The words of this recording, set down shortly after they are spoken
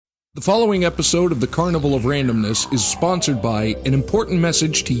The following episode of the Carnival of Randomness is sponsored by an important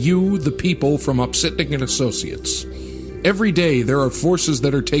message to you, the people, from Upsitnik and Associates. Every day there are forces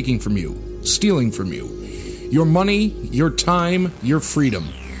that are taking from you, stealing from you. Your money, your time, your freedom.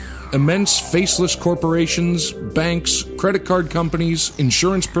 Immense faceless corporations, banks, credit card companies,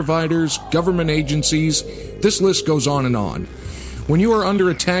 insurance providers, government agencies, this list goes on and on. When you are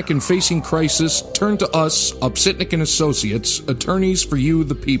under attack and facing crisis, turn to us, Upsitnik and Associates, attorneys for you,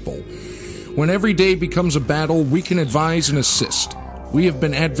 the people. When every day becomes a battle, we can advise and assist. We have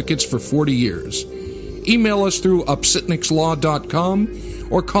been advocates for 40 years. Email us through upsitnikslaw.com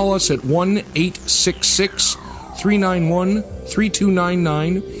or call us at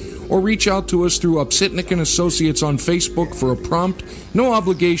 1-866-391-3299 or reach out to us through Upsitnik and Associates on Facebook for a prompt, no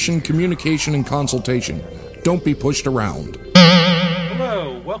obligation communication and consultation. Don't be pushed around.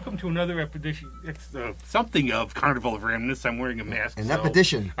 Hello, welcome to another edition. It's something of Carnival of Randomness. I'm wearing a mask. An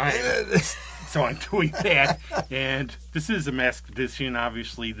edition. So I'm doing that. And this is a masked edition.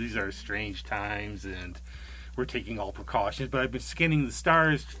 Obviously, these are strange times, and we're taking all precautions. But I've been scanning the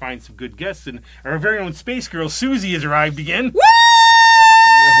stars to find some good guests, and our very own space girl, Susie, has arrived again. Woo!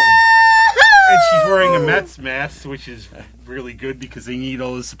 And she's wearing a Mets mask, which is really good because they need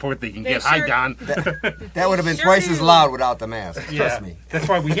all the support they can get. Hi, Don. That would have been twice as loud without the mask. Trust me. That's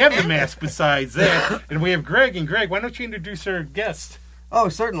why we have the mask besides that. And we have Greg. And Greg, why don't you introduce our guest? Oh,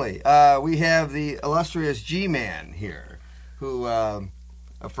 certainly. We have the illustrious G-Man here, who a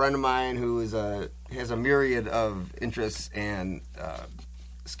friend of mine who is has a myriad of interests and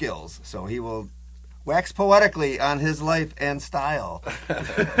skills. So he will wax poetically on his life and style.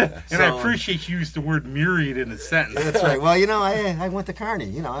 I appreciate you used the word myriad in a sentence. That's right. Well, I went to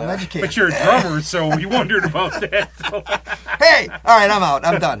Kearney. I'm educated. But you're a drummer, so we wondered about that. So. Hey! All right, I'm out.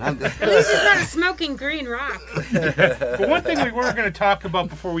 I'm done. At least it's not a smoking green rock. But one thing we were going to talk about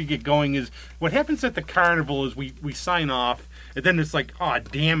before we get going is what happens at the carnival is we sign off, and then it's like, oh,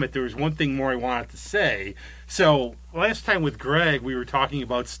 damn it, there was one thing more I wanted to say. So last time with Greg, we were talking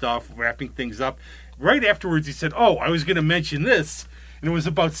about stuff, wrapping things up. Right afterwards, he said, oh, I was going to mention this, and it was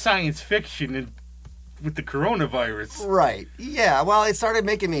about science fiction and with the coronavirus. Right. Yeah, well, it started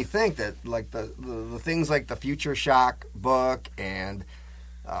making me think that, like, the things like the Future Shock book and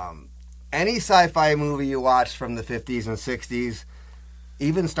any sci-fi movie you watched from the 50s and 60s,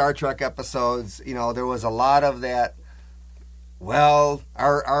 even Star Trek episodes, there was a lot of that, well,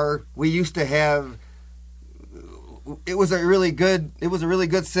 we used to have... It was a really good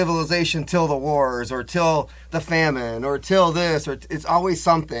civilization till the wars or till the famine or till this, or it's always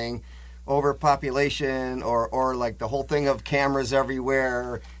something, overpopulation or like the whole thing of cameras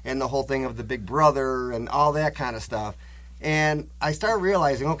everywhere and the whole thing of the Big Brother and all that kind of stuff. And I started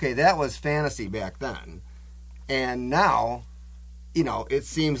realizing, okay, that was fantasy back then. And now, it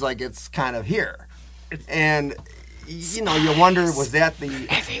seems like it's kind of here. And you wonder, was that the...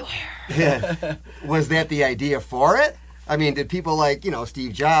 Everywhere. Was that the idea for it? I mean, did people like,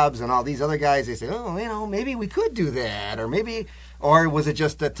 Steve Jobs and all these other guys, they say, oh, maybe we could do that, or was it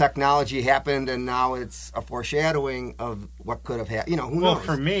just that technology happened and now it's a foreshadowing of what could have happened? Who knows? Well,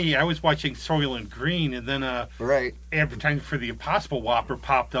 for me, I was watching Soylent Green, and then advertising for the Impossible Whopper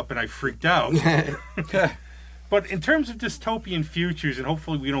popped up, and I freaked out. But in terms of dystopian futures, and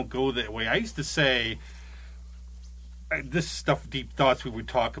hopefully we don't go that way, I used to say... This stuff, deep thoughts we would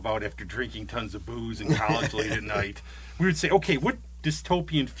talk about after drinking tons of booze in college late at night. We would say, okay, what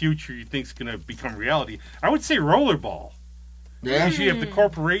dystopian future you think is going to become reality? I would say rollerball. Yeah. Because you have the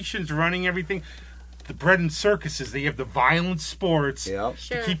corporations running everything. The bread and circuses, they have the violent sports to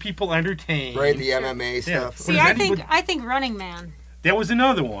keep people entertained. Right, the MMA stuff. See, I think Running Man. That was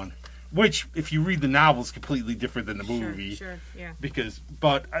another one. Which, if you read the novel, is completely different than the movie. Sure, yeah.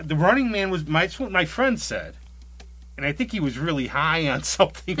 But the Running Man was what my friend said. And I think he was really high on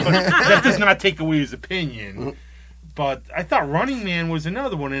something, but that does not take away his opinion. But I thought Running Man was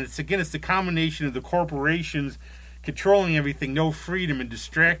another one, and it's the combination of the corporations controlling everything, no freedom, and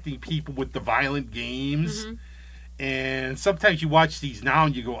distracting people with the violent games. Mm-hmm. And sometimes you watch these now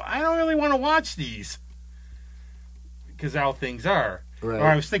and you go, I don't really want to watch these because how things are. Right. Or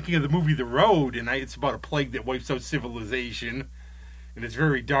I was thinking of the movie The Road, and it's about a plague that wipes out civilization. And it's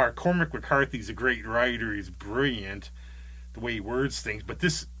very dark. Cormac McCarthy's a great writer. He's brilliant, the way he words things. But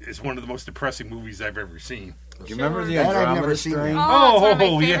this is one of the most depressing movies I've ever seen. Do you remember the Andromeda Strain?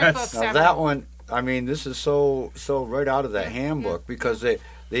 Oh, yes. Now that one, I mean, this is so right out of that handbook because they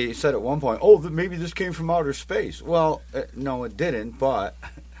said at one point, maybe this came from outer space. Well, no, it didn't. But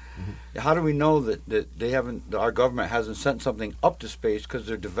how do we know that they haven't? Our government hasn't sent something up to space because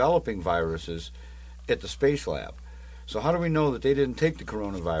they're developing viruses at the space lab. So how do we know that they didn't take the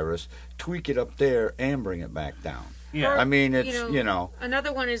coronavirus, tweak it up there, and bring it back down? Yeah. I mean, it's,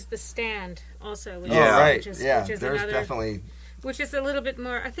 Another one is The Stand, also. Which Yeah. right. Which is, yeah, which is there's another, definitely. which is a little bit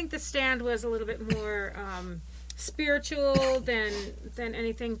more. I think The Stand was a little bit more spiritual than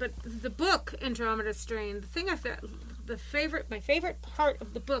anything. But the book Andromeda Strain, the thing I found, my favorite part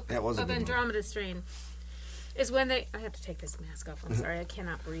of the book That was a of good one. Andromeda Strain is when they. I have to take this mask off. I'm sorry, I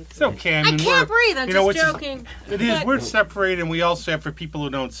cannot breathe. It's okay. I mean, can't breathe. I'm you know, just it's- joking. It is. But- We're separated, and we also have, for people who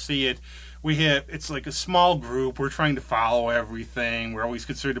don't see it, it's like a small group. We're trying to follow everything. We're always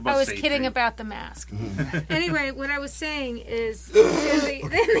concerned about I was safety. kidding about the mask. Anyway, what I was saying is, in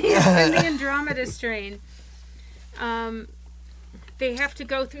the Andromeda Strain, they have to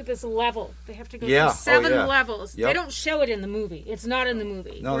go through this level. They have to go Yeah. through 7 Oh, yeah. levels. Yep. They don't show it in the movie. It's not in the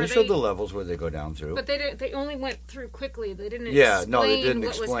movie. No, Where they showed the levels where they go down through. But they only went through quickly. They didn't Yeah, explain no, they didn't what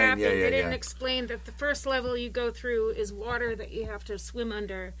was explain. happening. Yeah, yeah, they didn't yeah. explain that the first level you go through is water that you have to swim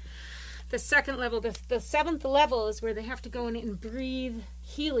under. The second level, the 7th level is where they have to go in and breathe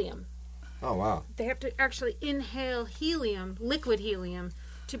helium. Oh wow. They have to actually inhale helium, liquid helium,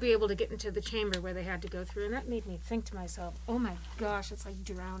 to be able to get into the chamber where they had to go through. And that made me think to myself, oh my gosh, it's like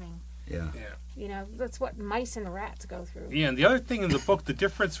drowning. Yeah. You know, that's what mice and rats go through. Yeah, and the other thing in the book, the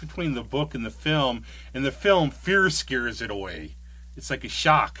difference between the book and the film, in the film, fear scares it away. It's like a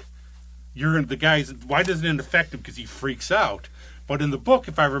shock. The guy's, why doesn't it affect him? Because he freaks out. But in the book,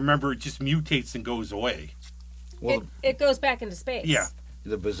 if I remember, it just mutates and goes away. Well, It goes back into space. Yeah.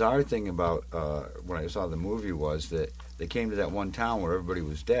 the bizarre thing about when I saw the movie was that they came to that one town where everybody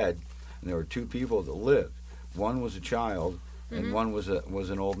was dead, and there were 2 people that lived. One was a child, and one was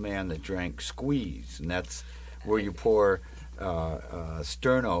an old man that drank squeeze, and that's where you pour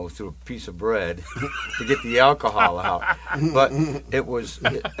sterno through a piece of bread to get the alcohol out. But it was,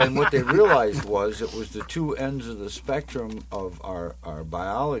 and what they realized was it was the 2 ends of the spectrum of our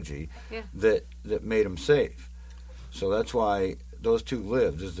biology that made them safe. So that's why those 2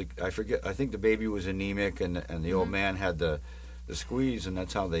 lived. I think the baby was anemic, and the old man had the squeeze, and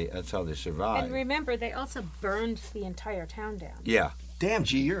that's how they survived. And remember, they also burned the entire town down. Yeah. Damn,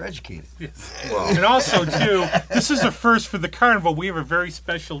 G, you're educated. Well, And also, too, this is a first for the carnival. We have a very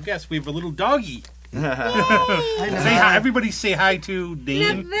special guest. We have a little doggy. Say hi. Everybody say hi to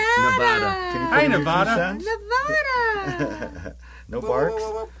Dane. Nevada! Hi, Nevada. Nevada! no barks.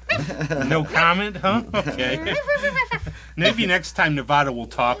 No comment, huh? Okay. Maybe next time Nevada will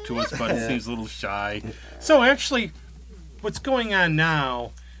talk to us, but it seems a little shy. So actually, what's going on now,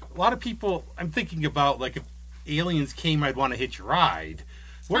 a lot of people, I'm thinking about, like, if aliens came, I'd want to hitch a ride.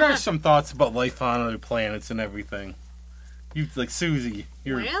 What are some thoughts about life on other planets and everything? You, like, Susie,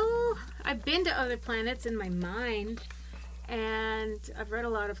 you're... Well, I've been to other planets in my mind, and I've read a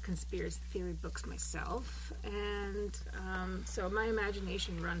lot of conspiracy theory books myself, and so my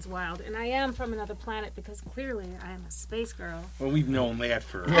imagination runs wild. And I am from another planet because clearly I am a space girl. Well, we've known that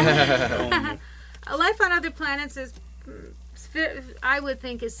for... Life on other planets is, I would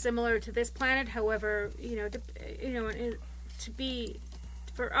think, is similar to this planet. However,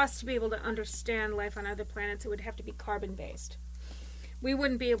 for us to be able to understand life on other planets, it would have to be carbon-based. We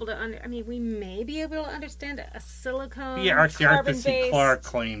wouldn't be able to. We may be able to understand a silicone. Yeah, Arthur C. carbon-based Clarke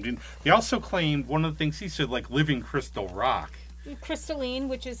claimed. And they also claimed, one of the things he said, like living crystal rock. crystalline,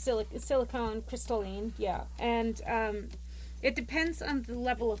 which is silicone crystalline. Yeah, and it depends on the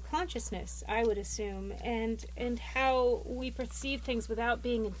level of consciousness, I would assume, and how we perceive things without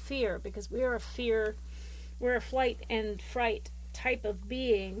being in fear, because we're a flight and fright type of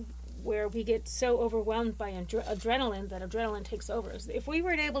being, where we get so overwhelmed by adrenaline that adrenaline takes over. If we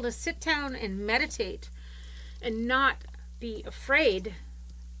were able to sit down and meditate and not be afraid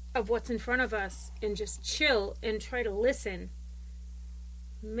of what's in front of us and just chill and try to listen,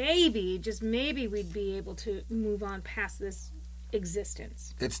 maybe, just maybe, we'd be able to move on past this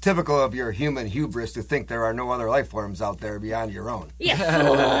existence. It's typical of your human hubris to think there are no other life forms out there beyond your own.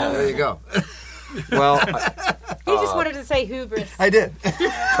 Yeah. There you go. Well, He just wanted to say hubris. I did.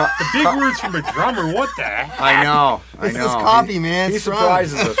 The big words from a drummer, what the heck? I know. It's this coffee, man. He Strong.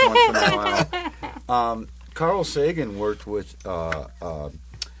 surprises us once in a while. Carl Sagan worked with a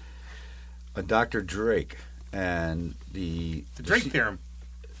Dr. Drake, and the Drake theorem.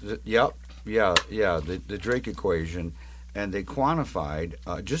 Yep, the Drake equation, and they quantified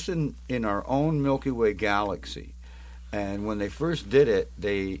just in our own Milky Way galaxy. And when they first did it,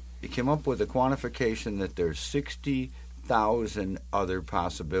 they came up with a quantification that there's 60,000 other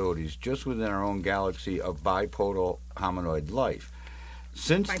possibilities just within our own galaxy of bipodal hominoid life.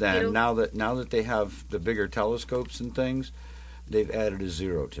 Since then, now that they have the bigger telescopes and things, they've added a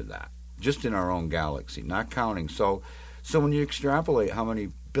 0 to that, just in our own galaxy, not counting. So So when you extrapolate how many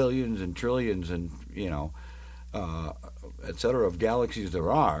billions and trillions and, et cetera, of galaxies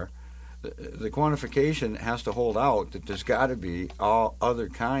there are, the quantification has to hold out that there's got to be all other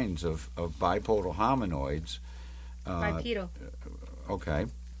kinds of bipodal hominoids. Bipedal. Okay.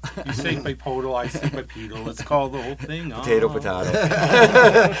 You say bipodal, I say bipedal. Let's call the whole thing Potato.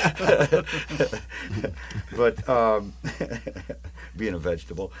 But being a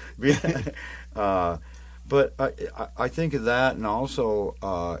vegetable. But I think of that, and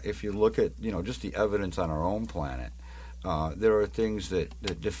also if you look at just the evidence on our own planet, there are things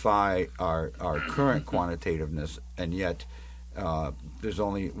that defy our current quantitativeness, and yet there's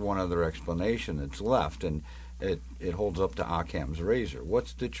only one other explanation that's left, and it holds up to Occam's razor.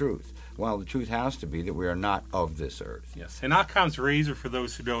 What's the truth? Well, the truth has to be that we are not of this earth. Yes, and Occam's razor, for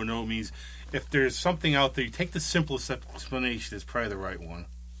those who don't know, means if there's something out there, you take the simplest explanation is probably the right one.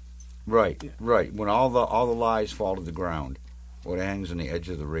 Right, right. When all the lies fall to the ground, what hangs on the edge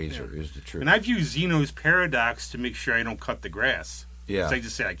of the razor is the truth. And I've used Zeno's paradox to make sure I don't cut the grass. Yeah. I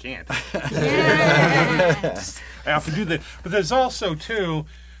just say I can't. Yes. I have to do that. But there's also, too,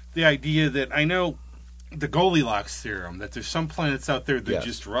 the idea that I know the Goldilocks theorem, that there's some planets out there that are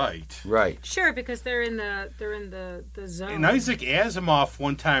just right. Right. Sure, because they're in the zone. And Isaac Asimov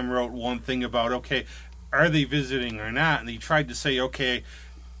one time wrote one thing about, okay, are they visiting or not? And he tried to say, okay,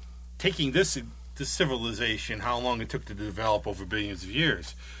 taking this civilization, how long it took to develop over billions of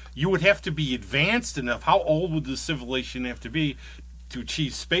years, you would have to be advanced enough. How old would the civilization have to be to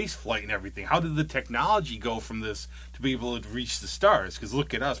achieve space flight and everything? How did the technology go from this to be able to reach the stars? Because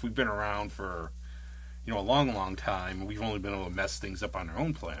look at us, we've been around for a long, long time, and we've only been able to mess things up on our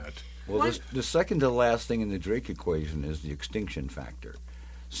own planet. Well, the second to last thing in the Drake equation is the extinction factor.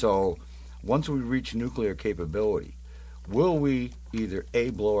 So once we reach nuclear capability, will we either A,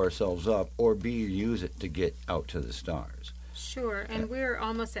 blow ourselves up, or B, use it to get out to the stars? Sure, and we're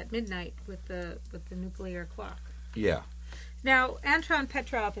almost at midnight with the nuclear clock. Yeah. Now, Anton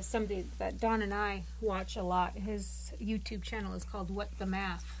Petrov is somebody that Don and I watch a lot. His YouTube channel is called What the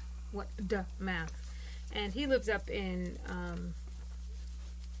Math. And he lives up in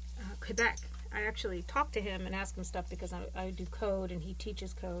Quebec. I actually talk to him and ask him stuff because I do code and he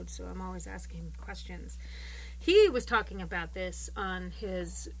teaches code, so I'm always asking him questions. He was talking about this on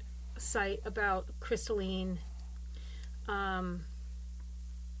his site about crystalline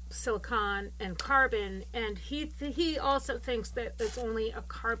silicon and carbon, and he also thinks that it's only a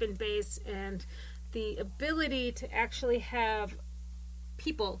carbon base, and the ability to actually have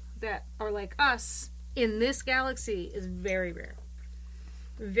people that are like us in this galaxy is very rare.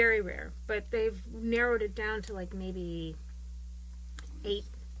 Very rare. But they've narrowed it down to like maybe eight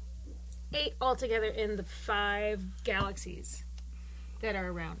altogether in the 5 galaxies that are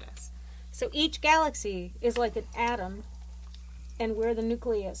around us. So each galaxy is like an atom, and we're the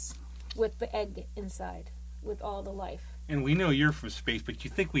nucleus with the egg inside, with all the life. And we know you're from space, but you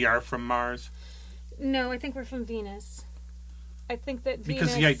think we are from Mars? No, I think we're from Venus. I think that Venus...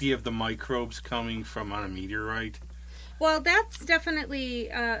 Because the idea of the microbes coming from on a meteorite? Well, that's definitely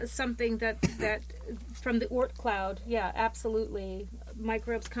something that from the Oort cloud. Yeah, absolutely.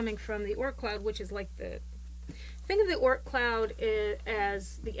 Microbes coming from the Oort cloud, which is like think of the Oort cloud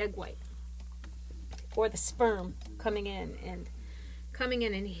as the egg white. Or the sperm coming in and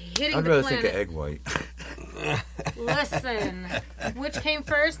hitting I'd the rather planet. think of egg white. Listen, which came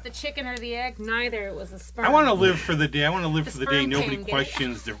first, the chicken or the egg? Neither. It was a sperm. I want to live for the day. The For the day sperm nobody came,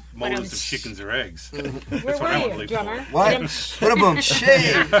 questions the motives of chickens or eggs. Where what I were wanna you, live drummer? for. What? What a boom!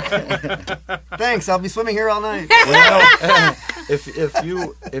 Shade. Thanks. I'll be swimming here all night. Well,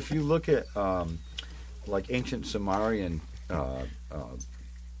 if you look at like ancient Sumerian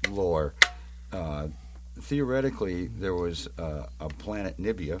lore, theoretically there was a planet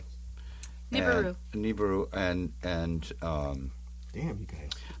Nibiru. Nibiru, and Damn, you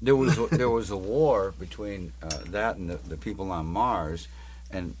guys. there was a war between that and the people on Mars,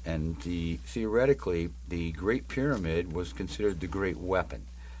 and theoretically the Great Pyramid was considered the great weapon.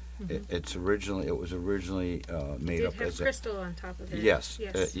 Mm-hmm. It was originally made up as a crystal on top of it. Yes.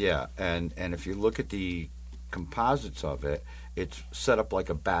 Yeah, and if you look at the composites of it, it's set up like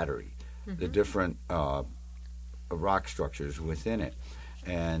a battery. Mm-hmm. The different rock structures within it.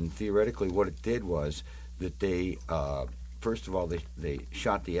 And theoretically, what it did was that they, first of all, they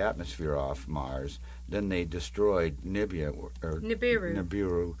shot the atmosphere off Mars. Then they destroyed Nibiru,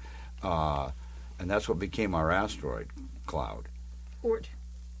 and that's what became our asteroid cloud. Oort.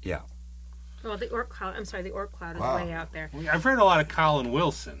 Yeah. Well, the Oort cloud. I'm sorry, the Oort cloud is Wow. way out there. I've read a lot of Colin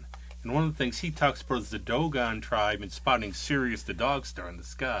Wilson, And one of the things he talks about is the Dogon tribe and spotting Sirius the Dog Star in the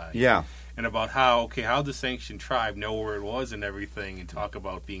sky. Yeah. And about how this ancient tribe know where it was and everything, and talk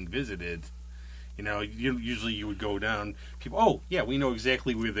about being visited. You know, usually you would go down, people, oh, yeah, we know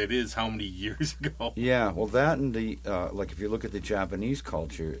exactly where that is, how many years ago. Yeah, well, that and the, like if you look at the Japanese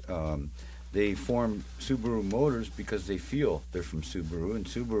culture, they form Subaru Motors because they feel they're from Subaru, and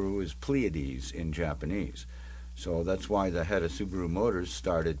Subaru is Pleiades in Japanese. So that's why the head of Subaru Motors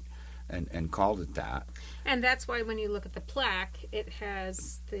started and called it that. And that's why when you look at the plaque, it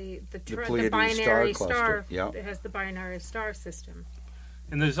has the Pleiades binary star star. cluster. Yep. It has the binary star system.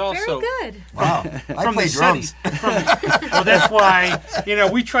 And there's also... Very good. Wow. I play drums. Well, that's why,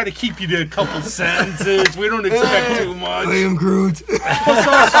 we try to keep you to a couple sentences. We don't expect too much. I am Groot. Plus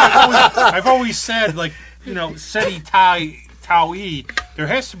also, I've always said, Seti Tau-E, there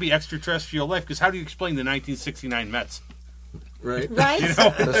has to be extraterrestrial life, because how do you explain the 1969 Mets? Right. Right?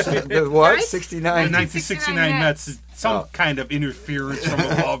 The what? Right? 69? The 1969 Mets, some kind of interference from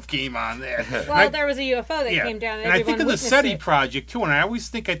above came on there. Well, there was a UFO that came down, and I think of the witnessed SETI it. project, too, and I always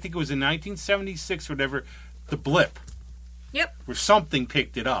think it was in 1976 or whatever, the blip, Yep. where something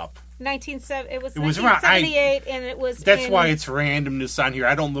picked it up. It was around- 1978, and it was. That's why it's randomness on here.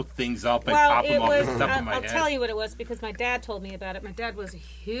 I don't look things up. I pop them up and stuff in my I'll head. tell you what it was, because my dad told me about it. My dad was a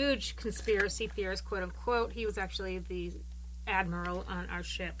huge conspiracy theorist, quote unquote. He was actually the admiral on our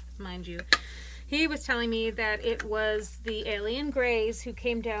ship, mind you. He was telling me that it was the alien Greys who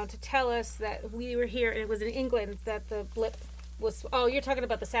came down to tell us that we were here, and it was in England that the blip was. Oh, you're talking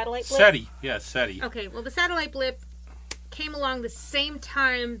about the satellite blip? SETI, yes, SETI. Okay, well, the satellite blip came along the same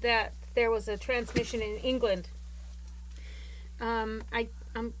time that there was a transmission in England. I'm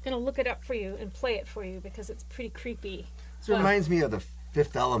going to look it up for you and play it for you, because it's pretty creepy. This reminds me of the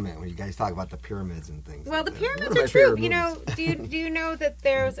Fifth Element, when you guys talk about the pyramids and things. Well, the One pyramids of my are true. favorite You know, movies. do you know that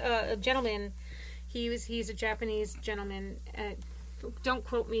there's a gentleman? He's a Japanese gentleman. Don't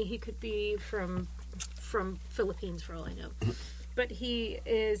quote me. He could be from Philippines for all I know. But he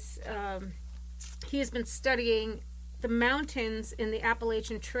has been studying the mountains in the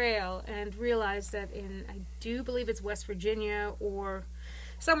Appalachian Trail and realized that I do believe it's West Virginia or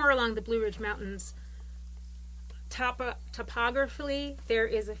somewhere along the Blue Ridge Mountains, topographically, there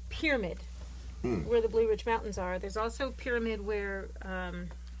is a pyramid where the Blue Ridge Mountains are. There's also a pyramid where,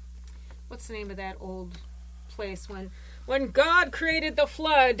 what's the name of that old place when God created the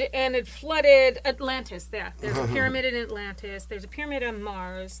flood and it flooded Atlantis? There's a pyramid in Atlantis. There's a pyramid on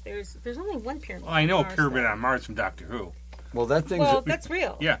Mars. There's only one pyramid. Well, I know on a Mars, pyramid though. on Mars from Doctor Who. Well, that thing's... Well, that's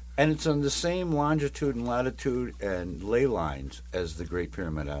real. Yeah. And it's on the same longitude and latitude and ley lines as the Great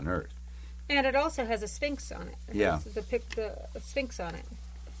Pyramid on Earth. And it also has a sphinx on it. Yeah. Has the sphinx on it.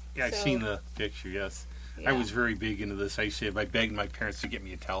 Yeah, I've So- seen the picture, yes. I Yeah. was very big into this. I begged my parents to get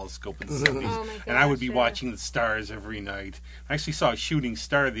me a telescope in the 70s. Oh my and I would be gosh, yeah. watching the stars every night. I actually saw a shooting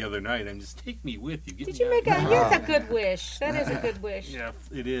star the other night. I'm just, take me with you. Get Did me you out make of a? here." That's a good wish. That is a good wish. Yeah,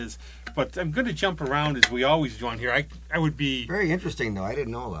 it is. But I'm going to jump around as we always do on here. I would be... Very interesting, though. I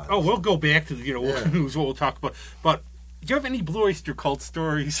didn't know about it. Oh, we'll go back to, what we'll talk about. But do you have any Blue Oyster Cult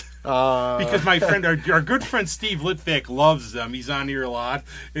stories? Because my friend, our good friend Steve Litvak loves them. He's on here a lot.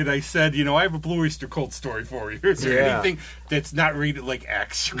 And I said, I have a Blue Oyster Cult story for you. Is there Yeah. anything that's not rated like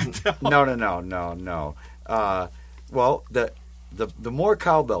X you can tell? No. Well, the more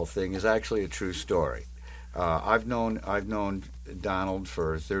cowbell thing is actually a true story. I've known Donald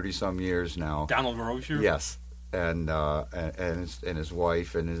for 30-some years now. Donald Rozier? Yes, and his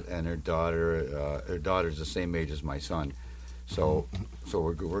wife and her daughter. Her daughter's the same age as my son, so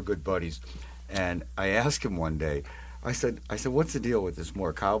we're good buddies. And I asked him one day. I said, what's the deal with this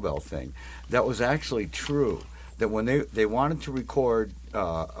more cowbell thing? That was actually true. That when they wanted to record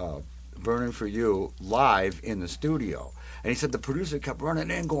 "Burning for You" live in the studio, and he said the producer kept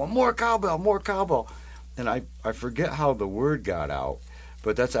running in, going, "More cowbell, more cowbell." And I forget how the word got out,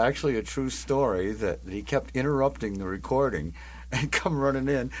 but that's actually a true story that he kept interrupting the recording and come running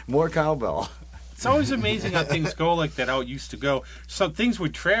in, more cowbell. It's always amazing how things go like that, how it used to go. Some things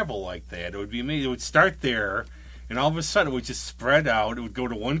would travel like that. It would be amazing. It would start there, and all of a sudden it would just spread out. It would go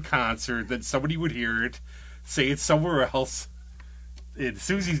to one concert, then somebody would hear it, say it's somewhere else. And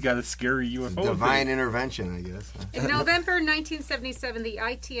Susie's got a scary UFO Divine thing. intervention, I guess. In November 1977, the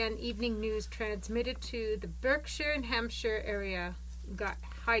ITN Evening News transmitted to the Berkshire and Hampshire area got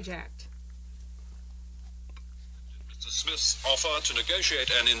hijacked. Mr. Smith's offer to negotiate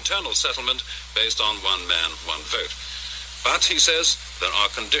an internal settlement based on one man, one vote. But, he says, there are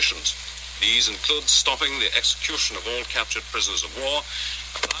conditions. These include stopping the execution of all captured prisoners of war,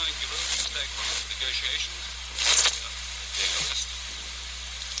 allowing Giroux to take part in negotiations, being arrested.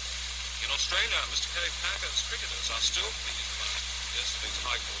 Australia, Mr. Kerry Packett's cricketers are still pleading about yesterday's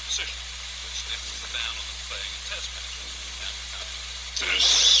High Court decision, which lifts the ban on them playing in Test matches.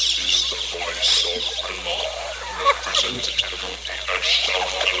 This is the voice of the law, representative of the Ashdown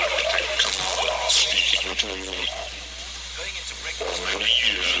Galactic Command speaking to you. For many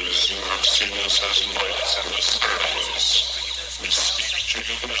years you have seen us as lights in the stars. We speak to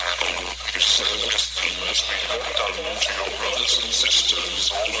you now, you service them as we have done to your brothers and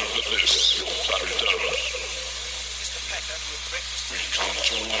sisters all over this, your planet Earth. We come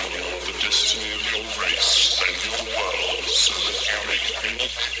to warn you of the destiny of your race and your world, so that you may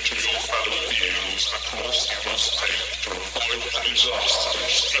communicate to your fellow beings the course you must take to avoid the disaster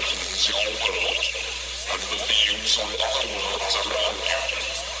which threatens your world and the beings on other worlds around you.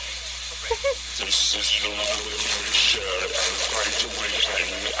 This is your military share and great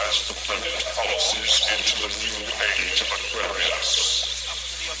awakening as the planet passes into the new age of Aquarius.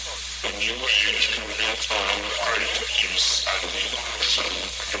 The new age can be a time of great peace and evolution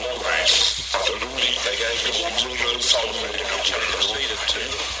for your race, but only your rulers are made to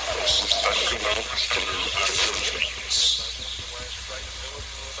forces that can overthrow their dreams.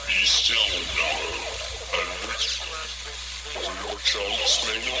 Be still now, and rest, or your chance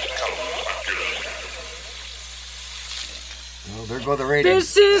may not come again. Well, there go the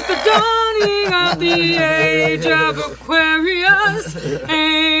ratings. This is the dawning of the age of Aquarius.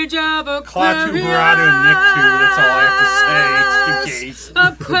 Age of Aquarius. Klaatu, Barada, and Nick too. That's all I have to say, just in case.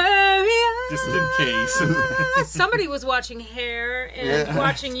 Aquarius. Just in case. Somebody was watching Hair and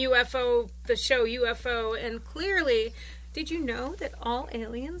watching UFO, the show UFO, and clearly, did you know that all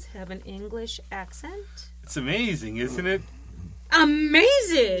aliens have an English accent? It's amazing, isn't it?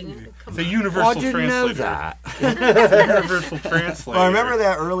 Amazing! It's a universal I didn't translator. know that. Universal translator. Well, I remember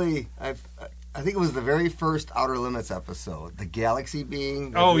that early. I think it was the very first Outer Limits episode, the galaxy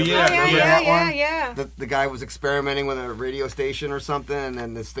being. Oh, yeah. Remember that one? Yeah. The guy was experimenting with a radio station or something, and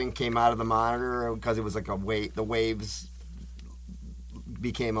then this thing came out of the monitor because it was like the waves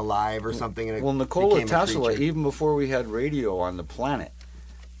became alive or something. And it Well, Nikola became a Tesla, creature. even before we had radio on the planet,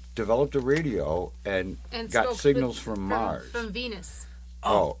 developed a radio and got spoke signals from Mars. From Venus.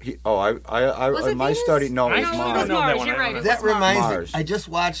 Oh, Was it my Venus? study. No, it was I It don't was Mars. know that Mars. one. You're I right. don't It know. That was reminds Mars. me. I just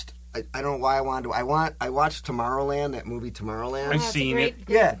watched. I don't know why I wanted to. I watched Tomorrowland, that movie Tomorrowland. I've It's a seen great- it.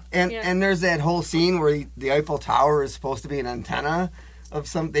 Yeah, and Yeah. and there's that whole scene where the Eiffel Tower is supposed to be an antenna of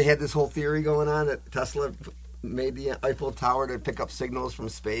some. They had this whole theory going on that Tesla made the Eiffel Tower to pick up signals from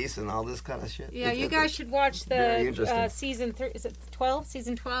space and all this kind of shit. Yeah, you guys should watch Very the interesting. season 3. Is it 12?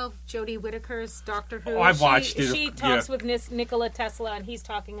 Season 12. Jodie Whittaker's Doctor Who. Oh, I've watched it. She talks Yeah. with Nikola Tesla, and he's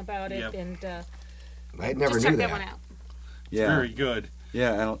talking about it. Yep. And I never just knew check that. that one out. Yeah, Very good.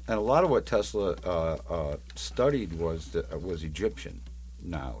 yeah, and a lot of what Tesla studied was Egyptian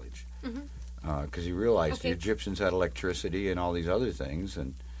knowledge, because he realized the Okay. Egyptians had electricity and all these other things,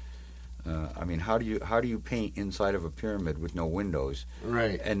 and I mean, how do you paint inside of a pyramid with no windows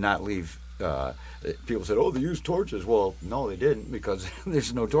Right. and not leave? People said, "Oh, they used torches." Well, no, they didn't, because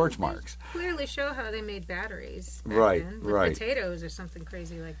there's no torch marks. Clearly show how they made batteries. back Right, then, with right. potatoes or something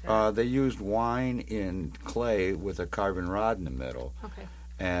crazy like that. They used wine in clay with a carbon rod in the middle. Okay.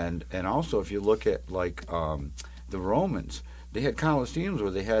 And also, if you look at like the Romans, they had coliseums where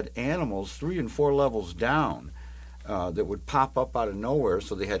they had animals 3 and 4 levels down that would pop up out of nowhere.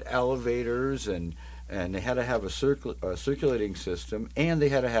 So they had elevators, and they had to have a circulating system, and they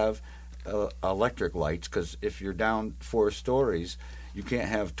had to have electric lights, because if you're down 4 stories, you can't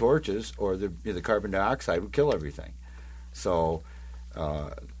have torches, or the carbon dioxide would kill everything. So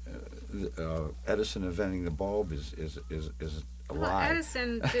Edison inventing the bulb is a Well, lie.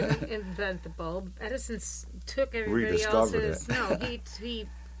 Edison didn't invent the bulb. Edison took everybody Rediscovered else's. it. No, he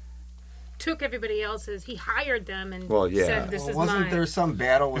took everybody else's. He hired them and Well, yeah. said, "This Well, is wasn't mine." there some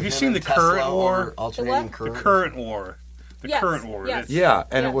battle with Have you him seen and the Tesla current war? over alternating what? current? The current war. The Yes, current war. yes. That's- Yeah,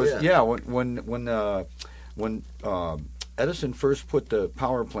 and Yeah. it was Yeah. when Edison first put the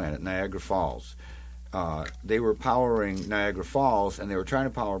power plant at Niagara Falls, they were powering Niagara Falls, and they were trying to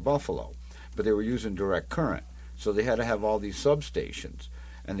power Buffalo, but they were using direct current, so they had to have all these substations,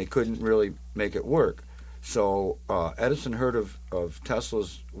 and they couldn't really make it work. So Edison heard of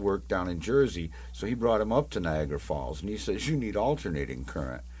Tesla's work down in Jersey, so he brought him up to Niagara Falls, and he says, "You need alternating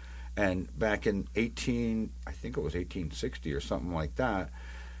current." And back in 1860 or something like that,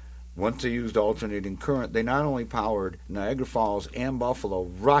 once they used alternating current, they not only powered Niagara Falls and Buffalo,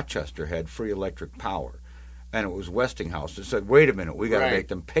 Rochester had free electric power. And it was Westinghouse that said, "Wait a minute, we got to Right. make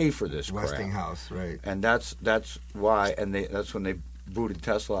them pay for this crap." Westinghouse, right? And that's why, and that's when they booted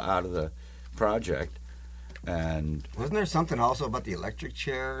Tesla out of the project. And wasn't there something also about the electric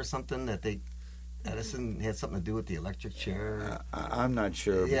chair or something that Edison had something to do with the electric chair? I'm not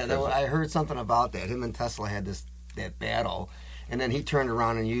sure. Yeah, I heard something about that. Him and Tesla had that battle, and then he turned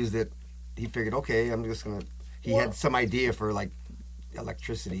around and used it. He figured, okay, I'm just gonna. He had some idea for like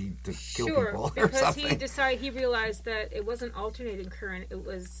electricity to kill people or something. Because he realized that it wasn't alternating current, it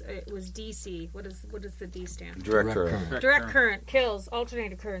was DC. What does the D stand for? Direct current. Direct current kills,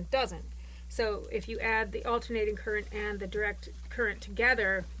 alternating current doesn't. So if you add the alternating current and the direct current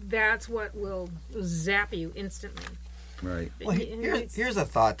together, that's what will zap you instantly. Right. Well, here's a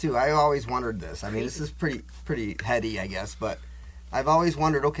thought too. I always wondered this. I mean, this is pretty heady, I guess, but I've always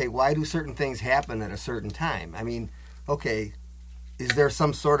wondered, okay, why do certain things happen at a certain time? I mean, okay, is there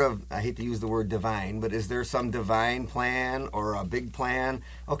some sort of, I hate to use the word divine, but is there some divine plan or a big plan?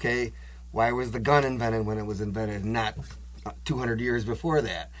 Okay, why was the gun invented when it was invented, not 200 years before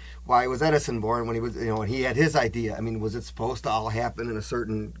that? Why was Edison born when when he had his idea? I mean, was it supposed to all happen in a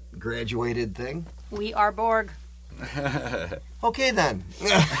certain graduated thing? We are Borg. Okay, then.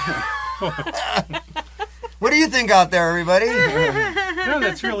 What do you think out there, everybody? No,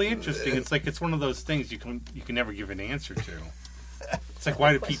 that's really interesting. It's like it's one of those things you can never give an answer to. It's like,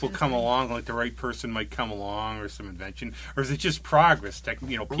 why do people come along? Like the right person might come along, or some invention, or is it just progress?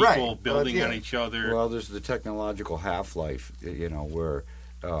 People building on each other. Well, there's the technological half-life, where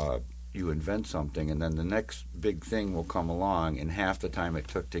you invent something, and then the next big thing will come along in half the time it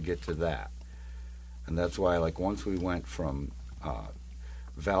took to get to that. And that's why, like, once we went from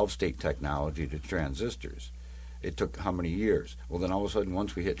valve state technology to transistors, it took how many years? Well, then all of a sudden,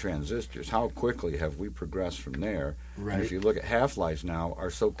 once we hit transistors, how quickly have we progressed from there? Right. And if you look at half-lives now,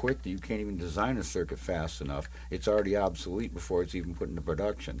 are so quick that you can't even design a circuit fast enough. It's already obsolete before it's even put into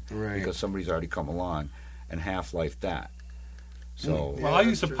production. Right. Because somebody's already come along and half-life that. So, well, I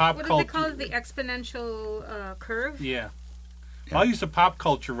use a pop What culture. did they call it? The exponential curve? Yeah. I'll use a pop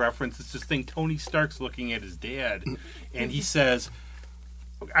culture reference. It's this thing Tony Stark's looking at his dad, and he says,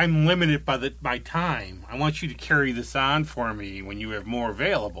 I'm limited by my time. I want you to carry this on for me when you have more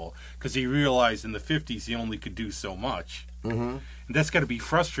available. Because he realized in the 50s he only could do so much. Mm-hmm. And that's got to be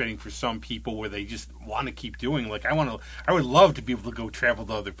frustrating for some people where they just want to keep doing. Like, I would love to be able to go travel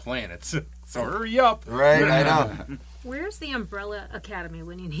to other planets. So hurry up. Right, I know. Where's the Umbrella Academy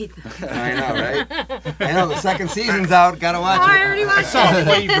when you need them? I know, right? I know, the second season's out. Gotta watch it. I already I watched saw a it.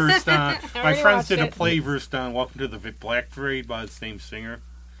 play versed on. My already friends watched did a it. play versed on Welcome to the Black Parade by the same singer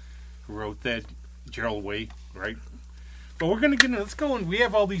who wrote that, Gerald Way, right? But we're going to get into, let's go, and we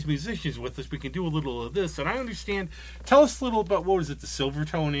have all these musicians with us. We can do a little of this, and I understand. Tell us a little about, what was it, the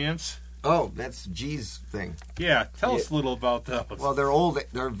Silvertone amps? Oh, that's G's thing. Yeah, tell us a little about those. Well,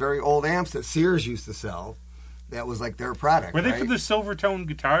 they're very old amps that Sears used to sell. That was like their product. Were they right? for the Silvertone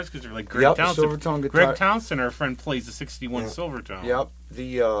guitars? Because they're like Greg Yep, Townsend. Silvertone guitar. Greg Townsend, our friend, plays the 61 Yeah. Silvertone. Yep.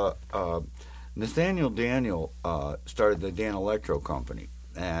 The Nathaniel Daniel started the Dan Electro Company,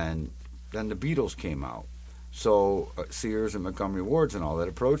 and then the Beatles came out. So Sears and Montgomery Wards and all that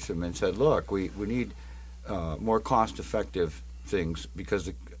approached him and said, look, we need more cost-effective things because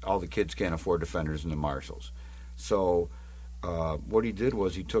all the kids can't afford Defenders and the Marshalls. So what he did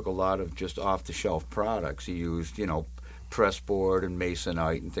was he took a lot of just off-the-shelf products. He used, pressboard and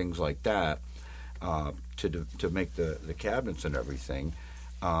masonite and things like that to make the cabinets and everything.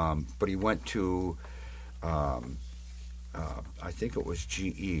 But he went to, I think it was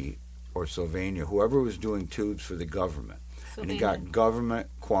GE or Sylvania, whoever was doing tubes for the government. And he got government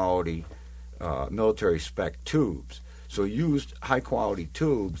quality, military spec tubes. So he used high quality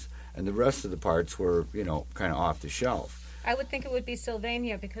tubes, and the rest of the parts were, kind of off the shelf. I would think it would be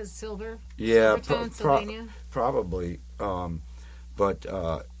Sylvania because silver. Yeah, Silvertone, Sylvania. probably.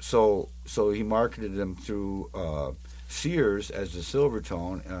 So he marketed them through Sears as the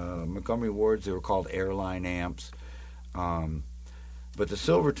Silvertone. Montgomery Wards, they were called Airline amps. But the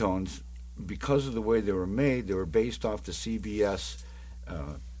Silvertones, because of the way they were made, they were based off the CBS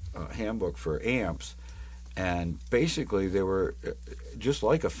handbook for amps. And basically, they were just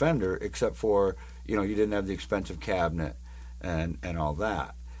like a Fender, except for, you didn't have the expensive cabinet and all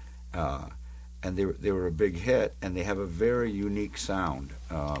that. And they were a big hit, and they have a very unique sound.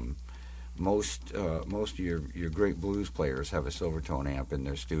 Most of your great blues players have a Silvertone amp in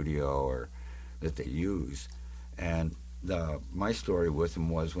their studio or that they use. And my story with them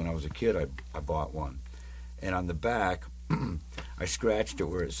was when I was a kid, I bought one, and on the back I scratched it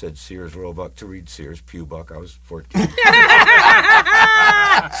where it said Sears Roebuck to read Sears Pewbuck. I was 14.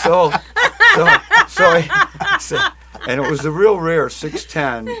 And it was the real rare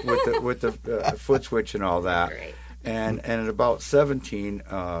 610 with the foot switch and all that. Great. And at about 17,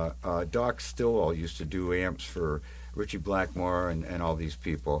 Doc Stillwell used to do amps for Richie Blackmore and all these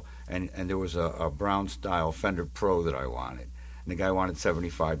people. And there was a Brown-style Fender Pro that I wanted. And the guy wanted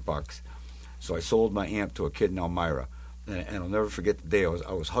 $75. So I sold my amp to a kid in Elmira. And I'll never forget the day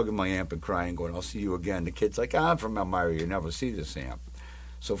I was hugging my amp and crying, going, "I'll see you again." The kid's like, "I'm from Elmira. You never see this amp."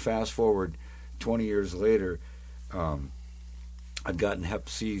 So fast forward 20 years later, I'd gotten Hep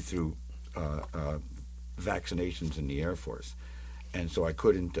C through vaccinations in the Air Force. And so I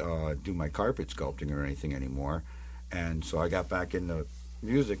couldn't do my carpet sculpting or anything anymore. And so I got back into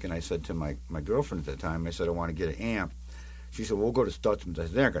music, and I said to my girlfriend at the time, I said, "I want to get an amp." She said, "We'll go to Stutzman's." I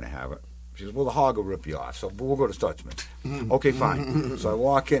said, "They're going to have it." She says, "Well, the hog will rip you off, so we'll go to Stutzman's." Okay, fine. So I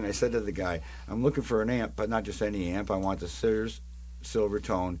walk in. I said to the guy, "I'm looking for an amp, but not just any amp. I want the Sears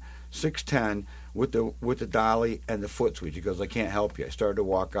Silvertone 610 with the dolly and the foot switch." He goes, "I can't help you." I started to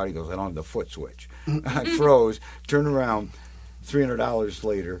walk out. He goes, "I don't have the foot switch." I froze, turned around. $300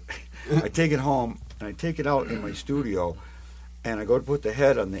 later, I take it home, and I take it out in my studio, and I go to put the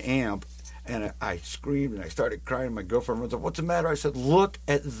head on the amp, and I screamed, and I started crying. My girlfriend runs up, "What's the matter?" I said, "Look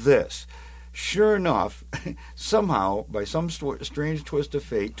at this." Sure enough, somehow, by some strange twist of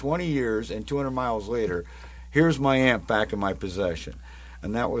fate, 20 years and 200 miles later, here's my amp back in my possession.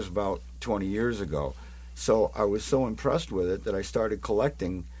 And that was about 20 years ago. So I was so impressed with it that I started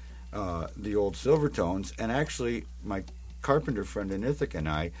collecting the old Silvertones. And actually, my carpenter friend in Ithaca and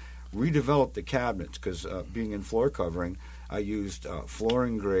I redeveloped the cabinets because being in floor covering, I used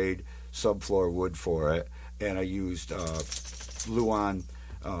flooring grade subfloor wood for it, and I used Luan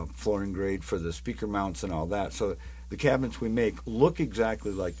flooring grade for the speaker mounts and all that. So the cabinets we make look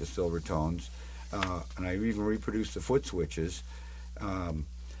exactly like the Silvertones, and I even reproduced the foot switches.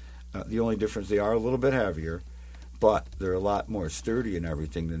 The only difference, they are a little bit heavier, but they're a lot more sturdy and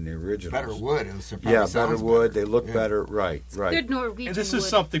everything than the originals. Better wood. Better wood. They look better. Right. Good Norwegian And this wood. is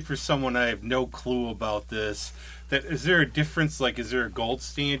something for someone I have no clue about this. That is there a difference? Like, is there a gold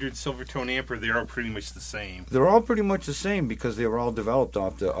standard Silvertone amp, or they are pretty much the same? They're all pretty much the same because they were all developed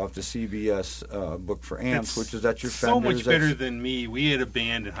off the CBS book for amps, which is at your so Fenders. much better than me. We had a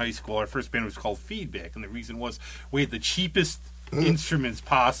band in high school. Our first band was called Feedback, and the reason was we had the cheapest instruments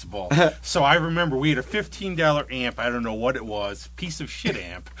possible. So I remember we had a $15 amp. I don't know what it was, piece of shit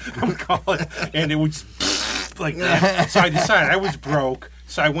amp, I would call it, and it would just like that. So I decided I was broke.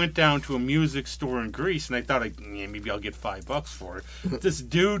 So I went down to a music store in Greece, and I thought, maybe I'll get $5 for it. This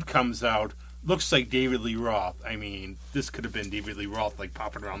dude comes out, looks like David Lee Roth. I mean, this could have been David Lee Roth, like,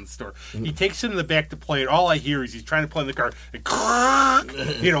 popping around the store. He takes it in the back to play it. All I hear is he's trying to play in the car. And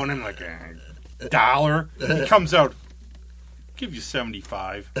I'm like, $1. He comes out, give you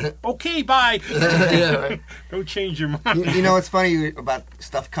 75. Okay, bye. Yeah, right. Don't change your mind. You know what's funny about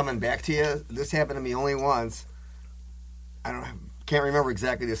stuff coming back to you? This happened to me only once. Can't remember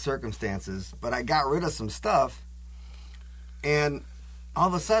exactly the circumstances, but I got rid of some stuff, and all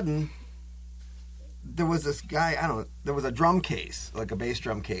of a sudden, there was this guy. There was a drum case, like a bass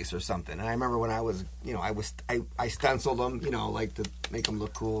drum case or something. And I remember when I stenciled them, like to make them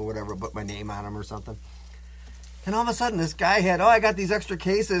look cool or whatever, put my name on them or something. And all of a sudden, this guy had, I got these extra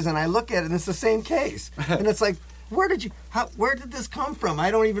cases, and I look at it, and it's the same case, and it's like, where did this come from?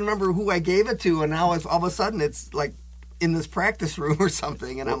 I don't even remember who I gave it to, and now all of a sudden, it's like in this practice room or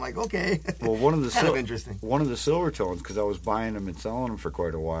something, and I'm like, okay. Well, one of the kind of interesting. One of the Silvertones, because I was buying them and selling them for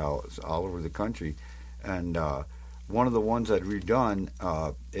quite a while, all over the country, and one of the ones I'd redone,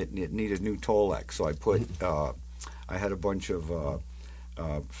 it needed new Tolex, so I put, I had a bunch of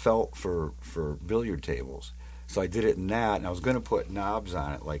felt for billiard tables, so I did it in that, and I was going to put knobs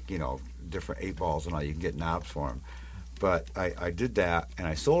on it, like different 8 balls and all. You can get knobs for them, but I did that, and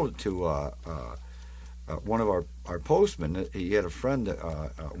I sold it to one of our postmen. He had a friend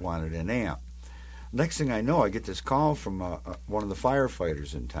that wanted an amp. Next thing I know, I get this call from one of the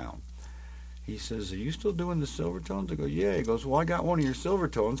firefighters in town. He says, "Are you still doing the Silvertones?" I go, "Yeah." He goes, "Well, I got one of your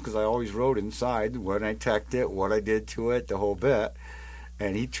Silvertones," because I always wrote inside when I teched it, what I did to it, the whole bit.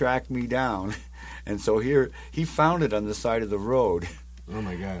 And he tracked me down. And so he found it on the side of the road. Oh,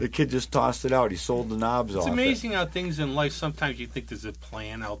 my God. The kid just tossed it out. He sold the knobs off. It's amazing how things in life, sometimes you think there's a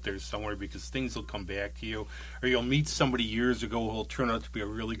plan out there somewhere because things will come back to you. Or you'll meet somebody years ago who will turn out to be a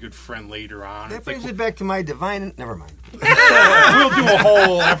really good friend later on. That brings it back to my divine... Never mind. We'll do a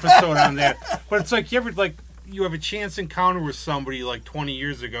whole episode on that. But it's like you have a chance encounter with somebody like 20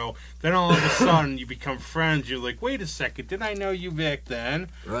 years ago, then all of a sudden you become friends. You're like, wait a second, did I know you back then?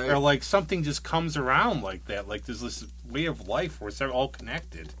 Right. Or like something just comes around like that. Like there's this way of life where it's all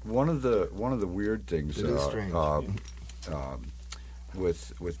connected. One of the weird things. It is strange.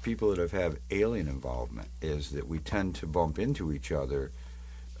 with people that have alien involvement is that we tend to bump into each other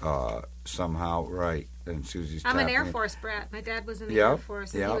somehow, right? And Susie's I'm an tapping Air it. Force brat. My dad was in the Yep, Air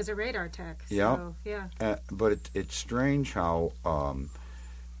Force, and yep. he was a radar tech. So, Yep. yeah. But it's strange how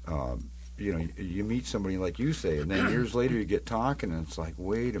you meet somebody like you say, and then years later you get talking, and it's like,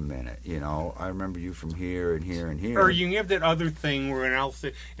 wait a minute, I remember you from here and here and here. Or you can have that other thing where I'll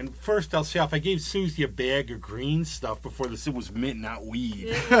say, and first I'll say, if I gave Susie a bag of green stuff before this, it was mint, not weed.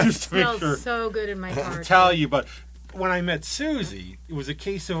 It smells so good in my car. Tell you, but when I met Susie, it was a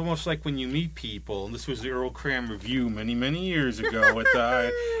case of almost like when you meet people, and this was the Earl Cram Review many, many years ago.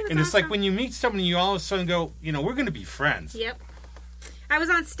 And it's like when you meet someone, you all of a sudden go, we're going to be friends. Yep. I was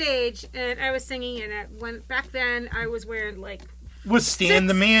on stage, and I was singing, and back then, I was wearing, With Stan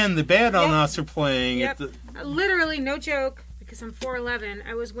the Man, the Bad on Yep. Us are playing. Yep. Literally, no joke, because I'm 4'11",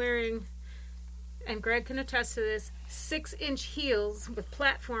 I was wearing, and Greg can attest to this, 6-inch heels with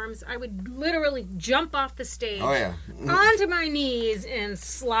platforms. I would literally jump off the stage onto my knees and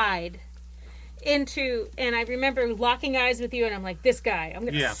slide into, and I remember locking eyes with you, and I'm like, this guy, I'm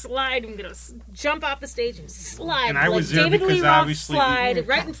going to slide, I'm going to jump off the stage and slide. And I was there David because Lee Roth obviously- slide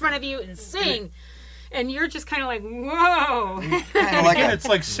right in front of you and sing. And you're just kind of like, whoa. And again, it's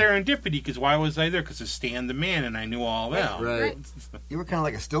like serendipity, because why was I there? Because of Stan the Man, and I knew all that. Right. You were kind of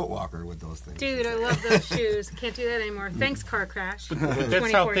like a stilt walker with those things. Dude, I love those shoes. Can't do that anymore. Thanks, Car Crash. But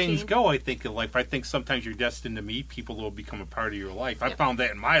that's how 2014. things go, I think, in life. I think sometimes you're destined to meet people who will become a part of your life. I found that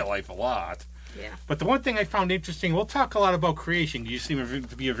in my life a lot. Yeah. But the one thing I found interesting, we'll talk a lot about creation. You seem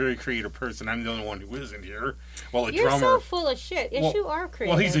to be a very creative person. I'm the only one who isn't here. Well, a You're drummer. so full of shit. Yes, you are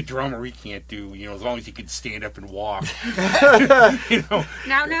creative. Well, he's a drummer. He can't do, as long as he can stand up and walk. No. Hey,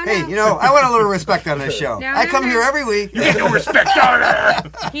 I want a little respect on this show. I come here every week. You get no respect out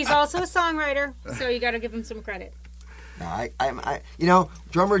of there. He's also a songwriter, so you got to give him some credit. No,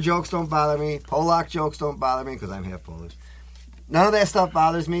 drummer jokes don't bother me. Polak jokes don't bother me because I'm half Polish. None of that stuff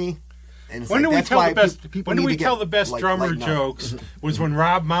bothers me. And When do we tell the best drummer now. jokes? Was when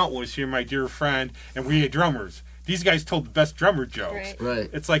Rob Mount was here, my dear friend, and we had drummers. These guys told the best drummer jokes. Right.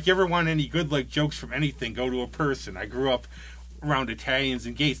 It's like, you ever want any good jokes from anything, go to a person. I grew up around Italians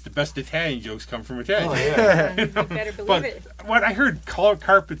and gays. The best Italian jokes come from Italians. Oh, yeah. You better believe But it. what I heard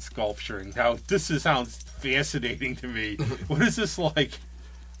carpet sculpturing, how sounds fascinating to me. What is this like?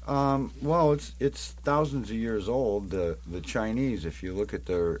 Well, it's thousands of years old. The Chinese, if you look at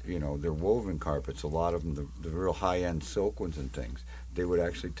their woven carpets, a lot of them, the real high end silk ones and things, they would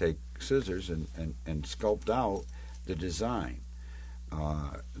actually take scissors and sculpt out the design.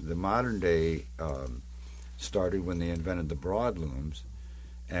 The modern day started when they invented the broadlooms,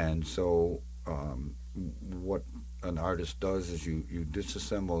 and so what an artist does is you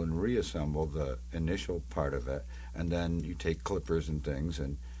disassemble and reassemble the initial part of it, and then you take clippers and things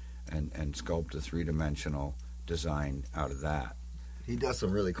and sculpt a three-dimensional design out of that. He does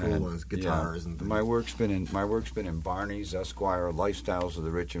some really cool ones, guitars and things. My work's been in Barney's, Esquire, Lifestyles of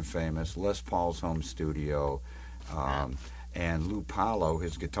the Rich and Famous, Les Paul's Home Studio, and Lou Paulo,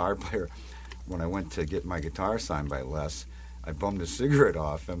 his guitar player. When I went to get my guitar signed by Les, I bummed a cigarette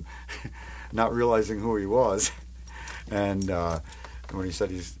off him, not realizing who he was. And when he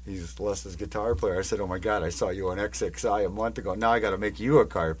said he's Les's guitar player, I said, "Oh my God, I saw you on XXI a month ago. Now I got to make you a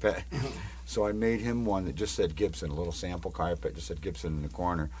carpet." So I made him one that just said Gibson, a little sample carpet, just said Gibson in the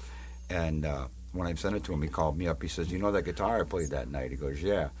corner. And when I sent it to him, he called me up. He says, "You know that guitar I played that night?" He goes,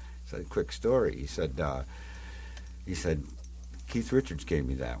 "Yeah." I said, "Quick story." He said, "Keith Richards gave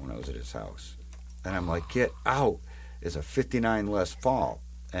me that when I was at his house." And I'm like, "Get out!" It's a '59 Les Paul,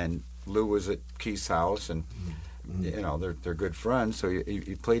 and Lou was at Keith's house, and they're good friends. So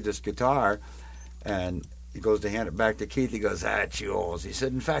he played this guitar, and he goes to hand it back to Keith. He goes, "That's yours." He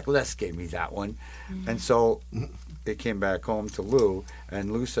said, "In fact, Les gave me that one." And so it came back home to Lou,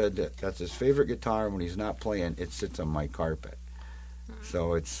 and Lou said that's his favorite guitar. When he's not playing, it sits on my carpet.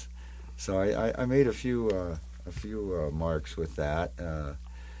 So I made a few marks with that.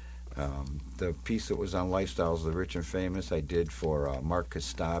 The piece that was on Lifestyles of the Rich and Famous, I did for Mark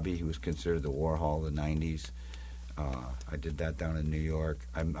Kostabi, who was considered the Warhol of the 90s. I did that down in New York.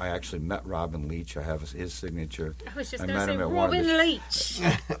 I actually met Robin Leach. I have his signature. I was just I going to met say him at one of Robin the- Leach.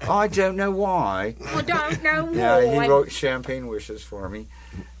 I don't know why. I don't know Yeah, why. he wrote Champagne Wishes for me.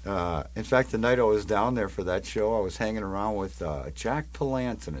 In fact, the night I was down there for that show, I was hanging around with Jack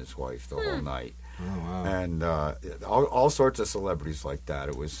Palance and his wife the whole night. Oh, wow. And all sorts of celebrities like that.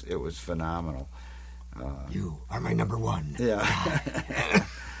 It was phenomenal. You are my number one. Yeah.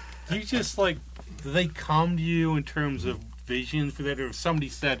 Do you just do they come to you in terms of vision for that, or if somebody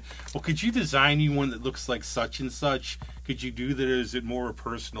said, "Well, could you design you one that looks like such and such? Could you do that?" Or is it more a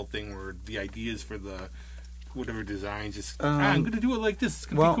personal thing where the ideas for the whatever designs just I'm going to do it like this. It's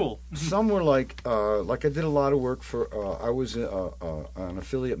going to be cool. Some were like I did a lot of work for. I was an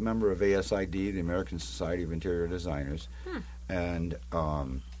affiliate member of ASID, the American Society of Interior Designers, and.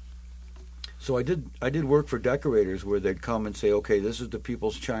 So I did work for decorators where they'd come and say, okay, this is the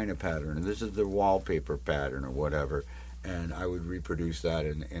People's China pattern, and this is their wallpaper pattern, or whatever, and I would reproduce that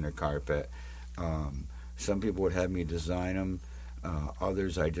in a carpet. Some people would have me design them.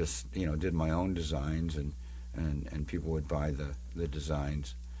 Others I just did my own designs, and people would buy the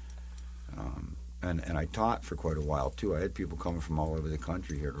designs. And I taught for quite a while too. I had people coming from all over the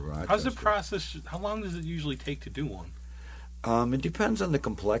country here to Rochester. How's the process? How long does it usually take to do one? It depends on the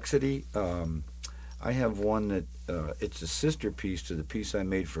complexity. I have one that it's a sister piece to the piece I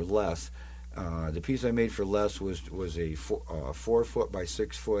made for Les. The piece I made for Les was a 4 foot by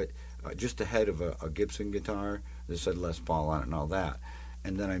 6 foot, just the head of a Gibson guitar that said Les Paul on it and all that.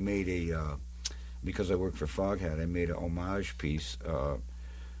 And then I made because I worked for Foghat, I made a homage piece.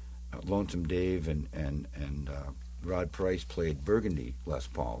 Lonesome Dave and Rod Price played Burgundy Les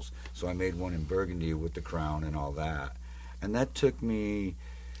Pauls, so I made one in Burgundy with the crown and all that. And that took me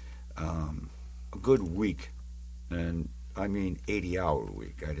a good week, and I mean 80-hour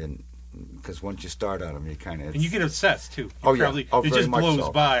week. I didn't, because once you start on them, you kind of... And you get obsessed, too. It just blows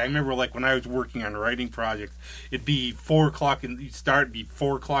by. I remember, like, when I was working on a writing project, it'd be 4 o'clock, and you'd start, it'd be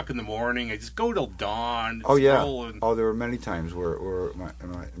 4 o'clock in the morning. I'd just go till dawn. There were many times where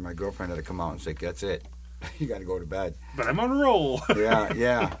my girlfriend had to come out and say, that's it. You got to go to bed. But I'm on a roll.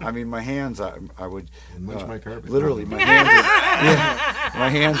 yeah. I mean, my hands, I would my carpet. literally my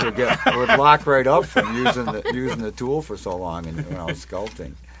hands would lock right up from using the tool for so long, and when I was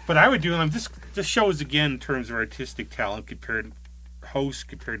sculpting. But I would do them. This shows again in terms of artistic talent compared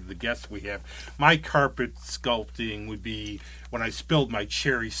to the guests we have. My carpet sculpting would be when I spilled my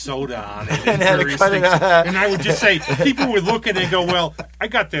cherry soda on it and various things. And I would just say, people would look at it and go, "Well, I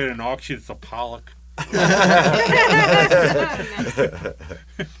got that at an auction. It's a Pollock." But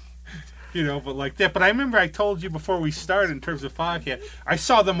like that. But I remember I told you before we started in terms of Foghat, I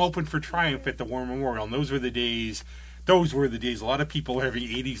saw them open for Triumph at the War Memorial, and those were the days. A lot of people are having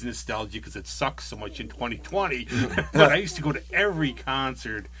 80s nostalgia because it sucks so much in 2020. But I used to go to every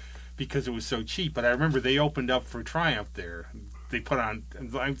concert because it was so cheap. But I remember they opened up for Triumph there. They put on,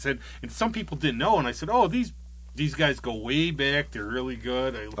 and I said, and some people didn't know, and I said, "Oh, these guys go way back. They're really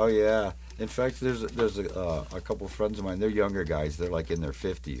good." Oh yeah. In fact, there's a couple of friends of mine. They're younger guys. They're like in their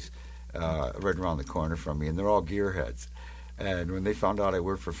 50s, right around the corner from me, and they're all gearheads. And when they found out I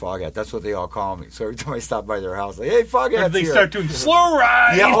worked for Foghat, that's what they all call me. So every time I stop by their house, like, "Hey, Foghat's they here." start doing slow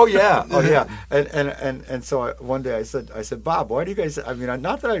ride. Yeah, oh yeah. And so one day I said, "Bob, why do you guys?" I mean,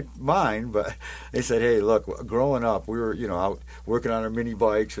 not that I mind, but they said, "Hey, look, growing up, we were out working on our mini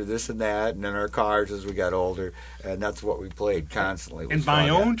bikes or this and that, and then our cars as we got older, and that's what we played constantly." And my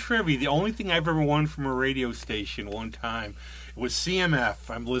own trivia, the only thing I've ever won from a radio station one time was CMF.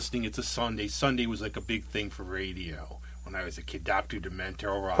 I'm listening. It's a Sunday. Sunday was like a big thing for radio. When I was a kid, Dr.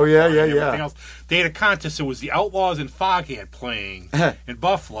 Demento, Rock, yeah. Everything else. They had a contest. It was the Outlaws and Foghat playing in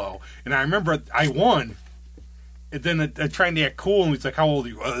Buffalo, and I remember I won. And then I trying to act cool, and he's like, "How old are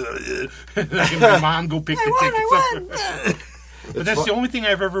you?" And my mom go pick the tickets up. But that's the only thing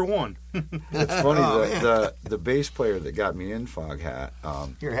I've ever won. It's funny. The bass player that got me in Foghat.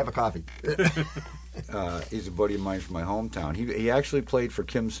 Here, have a coffee. He's a buddy of mine from my hometown. He actually played for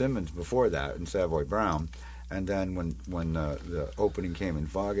Kim Simmons before that in Savoy Brown. And then when the opening came in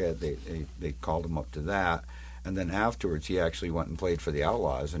Foghat, they called him up to that. And then afterwards, he actually went and played for the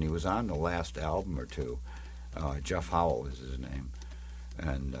Outlaws, and he was on the last album or two. Jeff Howell is his name.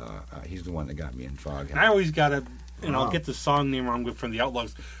 And he's the one that got me in Foghat. And I always got to, I'll get the song name wrong from the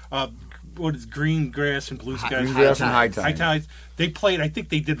Outlaws. What is Green Grass and Blue Skies? Green Grass and High Times. High Times. They played, I think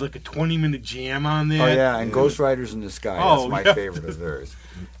they did like a 20-minute jam on that. Oh, yeah, and Ghost Riders in the Sky. That's my favorite of theirs.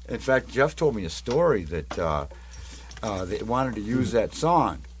 In fact, Jeff told me a story that they wanted to use that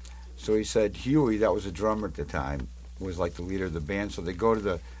song. So he said Huey, that was a drummer at the time, was like the leader of the band. So they go to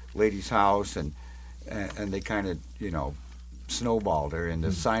the lady's house and they kind of, snowballed her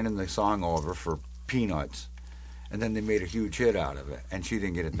into signing the song over for peanuts. And then they made a huge hit out of it, and she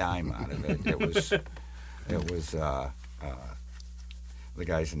didn't get a dime out of it. It was the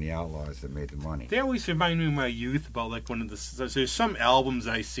guys in the Outlaws that made the money. They always remind me of my youth about like there's some albums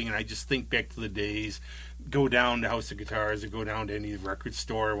I see, and I just think back to the days. Go down to House of Guitars or go down to any record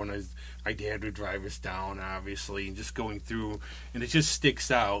store when my dad would drive us down, obviously, and just going through, and it just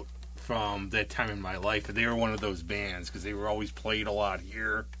sticks out from that time in my life. And they were one of those bands because they were always played a lot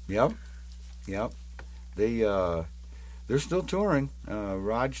here. Yep. They're still touring.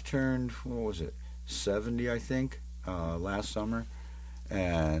 Raj turned, what was it, 70, I think, last summer,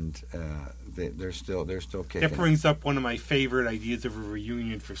 and they're still kicking. That brings up one of my favorite ideas of a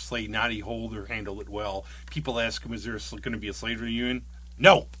reunion for Slade. Noddy Holder handled it well. People ask him, "Is there going to be a Slade reunion?"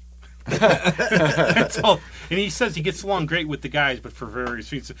 No. That's all. And he says he gets along great with the guys, but for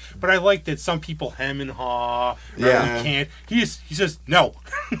various reasons. But I like that some people hem and haw. Yeah. He can't. He says no.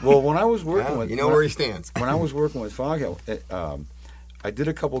 Well, when I was working with, you know where he stands. When I was working with Foghill, I did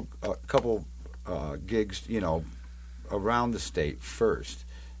a couple gigs, around the state first,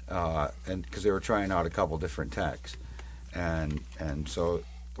 and because they were trying out a couple different techs, and so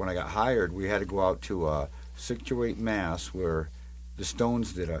when I got hired, we had to go out to Situate, Mass, where the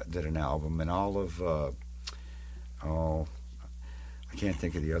Stones did an album, and all of I can't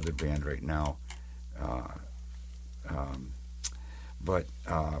think of the other band right now, but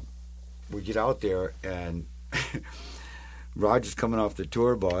we get out there, and Roger's coming off the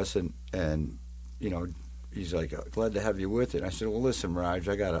tour bus, and he's like, "Glad to have you with it." I said, "Well, listen, Raj,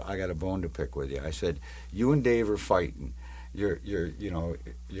 I got a bone to pick with you." I said, "You and Dave are fighting. You're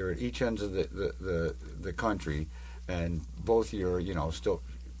at each ends of the country, and both of you are, still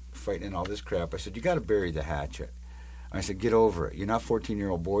fighting and all this crap." I said, "You got to bury the hatchet." I said, "Get over it. You're not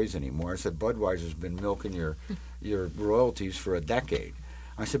 14-year-old boys anymore." I said, "Budweiser's been milking your royalties for a decade."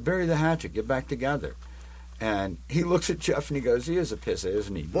 I said, "Bury the hatchet. Get back together." And he looks at Jeff and he goes, "He is a pisser,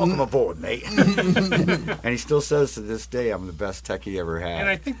 isn't he? Welcome aboard, mate." And he still says to this day, "I'm the best tech he ever had." And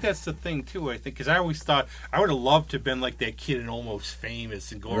I think that's the thing, too. I think, because I always thought I would have loved to have been like that kid in Almost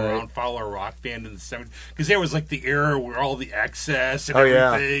Famous and go around, follow a rock band in the 70s. Because there was like the era where all the excess and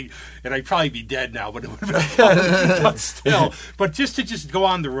everything. Yeah. And I'd probably be dead now, but it would have been fun. But still. But just to go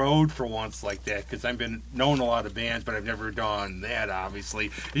on the road for once like that, because I've been knowing a lot of bands, but I've never done that,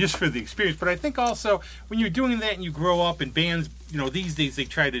 obviously, just for the experience. But I think also, when you're doing that and you grow up in bands, these days they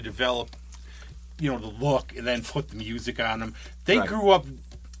try to develop, the look and then put the music on them. They grew up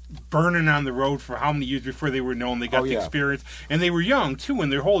burning on the road for how many years before they were known. They got the experience, and they were young too, and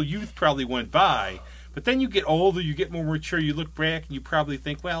their whole youth probably went by. But then you get older, you get more mature, you look back, and you probably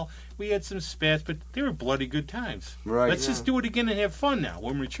think, well, we had some spats, but they were bloody good times. Right. Let's just do it again and have fun now.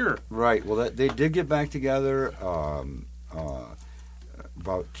 We're mature. Right. Well, they did get back together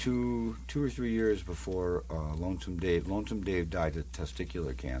about 2 or 3 years before Lonesome Dave. Lonesome Dave died of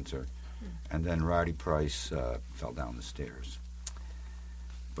testicular cancer, and then Roddy Price fell down the stairs.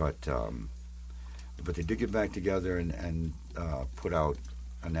 But they did get back together and put out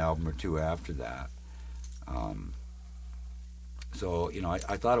an album or two after that. So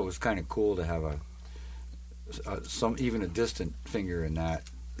I thought it was kind of cool to have even a distant finger in that.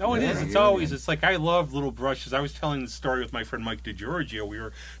 Oh, it is. It's always. It's like I love Little Brushes. I was telling the story with my friend Mike DiGiorgio. We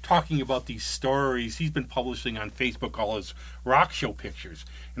were talking about these stories. He's been publishing on Facebook all his rock show pictures.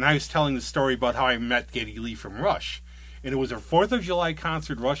 And I was telling the story about how I met Geddy Lee from Rush. And it was a 4th of July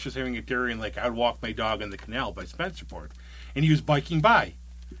concert Rush was having at Darien Lake. I'd Walk My Dog on the Canal by Spencerport. And he was biking by.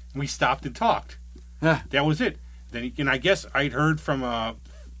 And we stopped and talked. That was it. And I guess I'd heard from a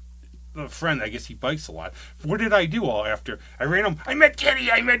friend, I guess he bikes a lot. What did I do all after? I ran home, I met Geddy.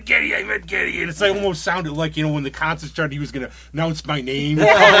 And it's like almost sounded like, when the concert started, he was going to announce my name. And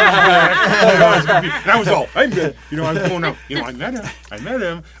I was all, I was going out, I met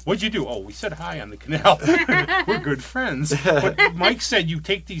him. What'd you do? Oh, we said hi on the canal. We're good friends. But Mike said you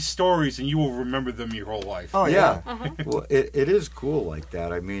take these stories and you will remember them your whole life. Oh, yeah. Well, it is cool like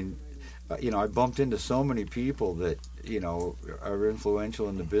that. I mean, I bumped into so many people that, are influential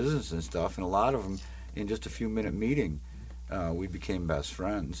in the business and stuff, and a lot of them, in just a few-minute meeting, we became best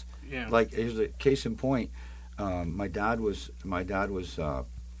friends. Yeah. Like, here's a case in point. My dad was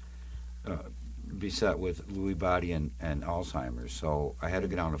beset with Lewy body and Alzheimer's, so I had to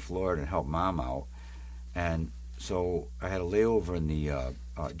go down to Florida and help Mom out, and so I had a layover in the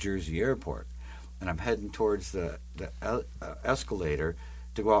Jersey airport, and I'm heading towards the escalator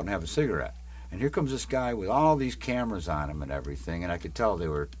to go out and have a cigarette. And here comes this guy with all these cameras on him and everything, and I could tell they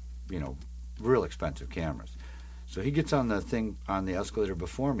were, real expensive cameras. So he gets on the escalator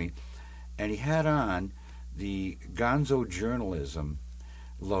before me, and he had on the Gonzo Journalism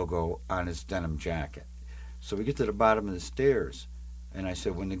logo on his denim jacket. So we get to the bottom of the stairs, and I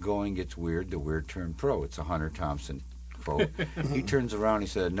said, "When the going gets weird, the weird turn pro." It's a Hunter Thompson quote. He turns around, he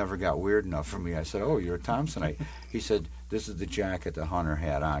said, "It never got weird enough for me." I said, "Oh, you're a Thompsonite." He said, "This is the jacket that Hunter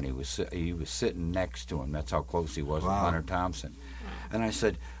had on. He was sitting next to him. That's how close he was with Hunter Thompson." And I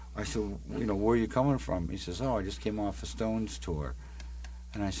said, where are you coming from? He says, "Oh, I just came off a Stones tour."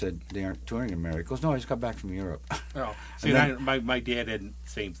 And I said, they aren't touring in America. He goes, no, I just got back from Europe. Oh, see, then- my dad had the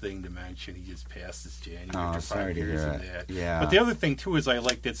same thing to mention. He just passed this January after sorry 5 to years hear of that. that. Yeah. But the other thing too is I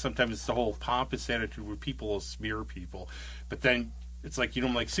like that sometimes it's the whole pompous attitude where people will smear people, but then it's like,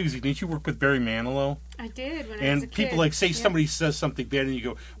 like Susie, didn't you work with Barry Manilow? I did when I was a And kid. people like say Yeah. somebody says something bad, and you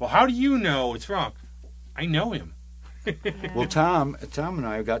go, "Well, how do you know it's wrong?" I know him. Well, Tom and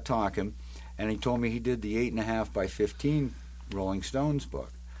I got talking, and he told me he did the 8.5 by 15 Rolling Stones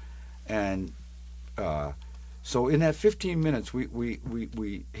book, and so in that 15 minutes,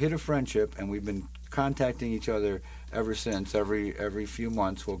 we hit a friendship, and we've been contacting each other ever since. Every few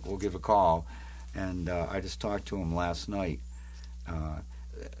months, we'll give a call, and I just talked to him last night,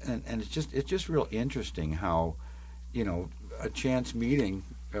 and it's just real interesting how, a chance meeting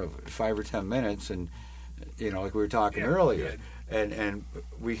of 5 or 10 minutes, and like we were talking earlier. And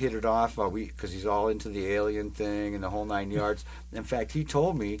we hit it off because he's all into the alien thing and the whole 9 yards. In fact, he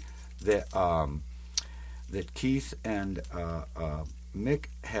told me that that Keith and Mick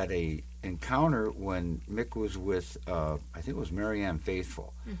had a encounter when Mick was with I think it was Marianne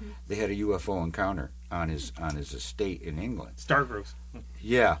Faithfull. Mm-hmm. They had a UFO encounter on his estate in England. Stargroves.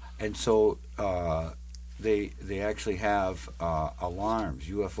 Yeah, and so they actually have alarms,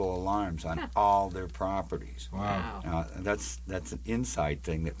 UFO alarms on all their properties. Wow. That's an inside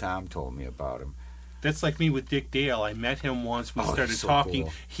thing that Tom told me about him. That's like me with Dick Dale. I met him once. We started he's so talking.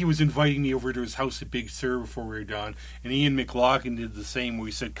 cool. He was inviting me over to his house at Big Sur before we were done. And Ian McLaughlin did the same, where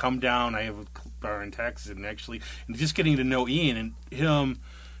he said, "Come down. I have a bar in Texas." And just getting to know Ian and him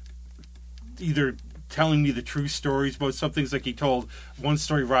either telling me the true stories about some things, like he told one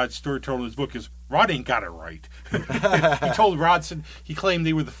story Rod Stewart told in his book is, Rod ain't got it right. He told Rod, he claimed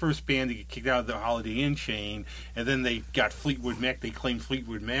they were the first band to get kicked out of the Holiday Inn chain, and then they got Fleetwood Mac. They claimed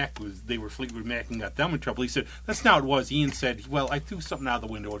Fleetwood Mac they were Fleetwood Mac and got them in trouble. He said, that's not what it was. Ian said, well, I threw something out the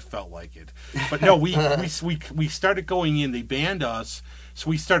window. It felt like it. But no, we started going in. They banned us, so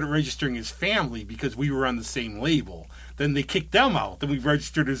we started registering as family because we were on the same label. Then they kicked them out. Then we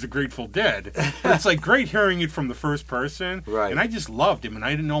registered as the Grateful Dead. But it's like great hearing it from the first person. Right. And I just loved him, and I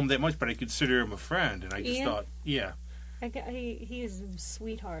didn't know him that much, but I consider him a friend. And I just Ian? thought, yeah, He is a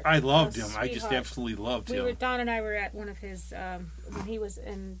sweetheart. I loved A him. I just sweetheart. absolutely loved him. Don and I were at one of his when he was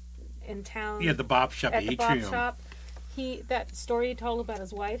in town. Yeah, the Bop Shop, at the Bob Atrium. Shop. That story he told about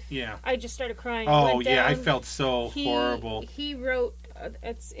his wife. Yeah. I just started crying. Oh Went yeah, I down. felt so horrible. He wrote.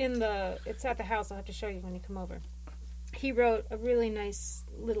 It's at the house. I'll have to show you when you come over. He wrote a really nice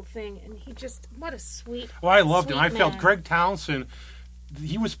little thing, and what a sweet. Well, I loved him. sweet I felt man. Greg Townsend.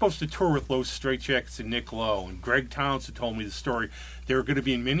 He was supposed to tour with Los Straitjackets and Nick Lowe, and Greg Townsend told me the story. They were going to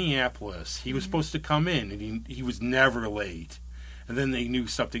be in Minneapolis. He was supposed to come in, and he was never late. And then they knew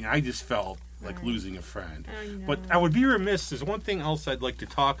something. I just felt like Right. losing a friend. I know. But I would be remiss. There's one thing else I'd like to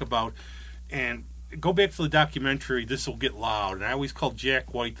talk about, and go back to the documentary, This Will Get Loud. And I always called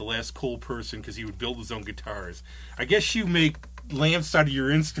Jack White the last cool person because he would build his own guitars. I guess you make lamps out of your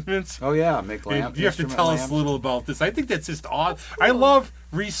instruments. Oh yeah, make And lamps. you have to tell us a little about this. I think that's just odd. I love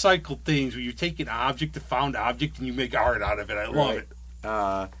recycled things where you take an object, a found object, and you make art out of it. I love it.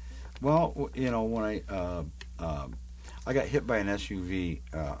 Well, when I got hit by an SUV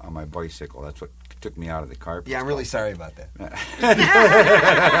on my bicycle. That's what took me out of the car. Yeah, I'm really sorry about that.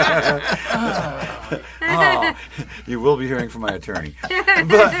 You will be hearing from my attorney.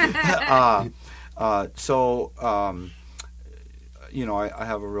 I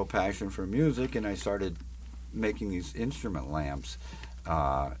have a real passion for music, and I started making these instrument lamps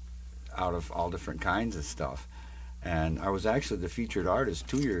out of all different kinds of stuff. And I was actually the featured artist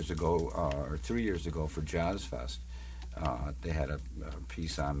 2 years ago or 3 years ago for Jazz Fest. They had a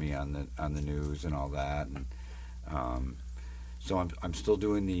piece on me on the news and all that, and so I'm still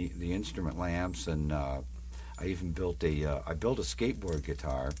doing the instrument lamps, and I even built a skateboard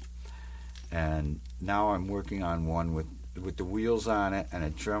guitar, and now I'm working on one with the wheels on it and a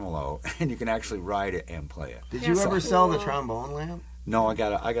tremolo, and you can actually ride it and play it. Did you ever sell the trombone lamp? No, I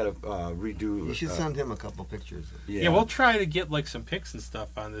gotta redo. You should send him a couple pictures. Yeah, we'll try to get like some pics and stuff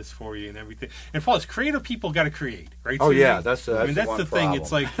on this for you and everything. And plus, creative people got to create, right? Oh, Susie? yeah, that's the that's one the thing. problem.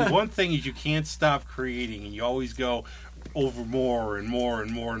 It's like the one thing is you can't stop creating, and you always go over more and more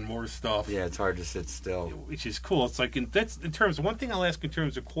and more and more stuff. Yeah, it's hard to sit still. Which is cool. It's like that's in terms of one thing I'll ask in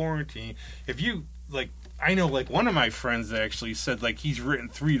terms of quarantine. If you like, I know like one of my friends actually said like he's written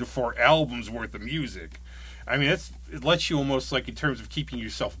 3 to 4 albums worth of music. I mean, it lets you almost like in terms of keeping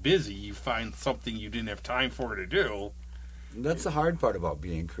yourself busy, you find something you didn't have time for to do. That's the hard part about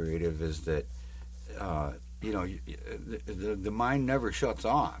being creative is that, the mind never shuts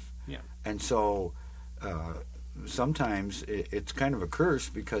off. Yeah. And so sometimes it's kind of a curse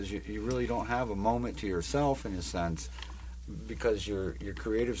because you really don't have a moment to yourself in a sense, because your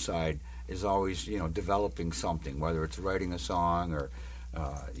creative side is always developing something, whether it's writing a song or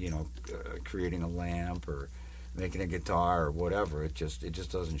creating a lamp or making a guitar or whatever. It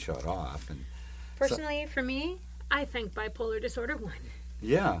just doesn't shut off. And personally, for me, I think bipolar disorder won.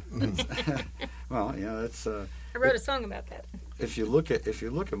 Yeah. Well, that's. I wrote a song about that. If you look at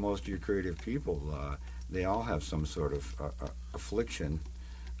most of your creative people, they all have some sort of affliction,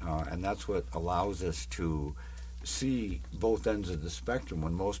 and that's what allows us to see both ends of the spectrum.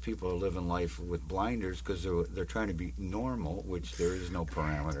 When most people are living life with blinders because they're trying to be normal, which there is no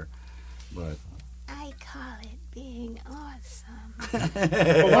parameter. But I call it being awesome.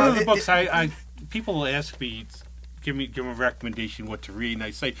 Well, one of the books people ask me. Give me a recommendation what to read, and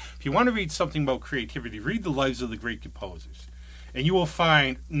I say, if you want to read something about creativity, read the lives of the great composers, and you will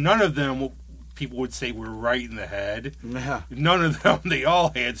find none of them people would say were right in the head. Yeah. None of them. They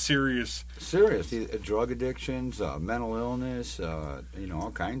all had serious drug addictions, mental illness,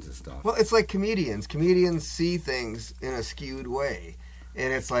 all kinds of stuff. Well, it's like comedians. Comedians see things in a skewed way,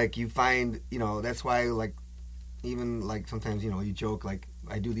 and it's like you find, that's why even sometimes you joke like.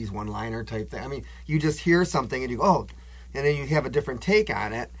 I do these one-liner type thing. I mean, you just hear something and you go, oh, and then you have a different take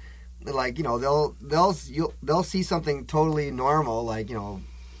on it. Like, they'll see something totally normal, like,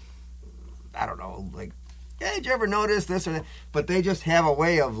 I don't know, like, hey, did you ever notice this or that? But they just have a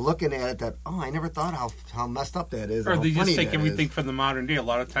way of looking at it that, oh, I never thought how messed up that is. Or they just take that everything is. from the modern day. A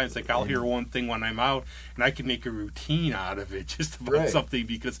lot of times, I'll hear one thing when I'm out, and I can make a routine out of it just about something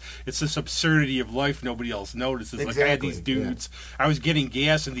because it's this absurdity of life nobody else notices. Exactly. Like, I had these dudes, I was getting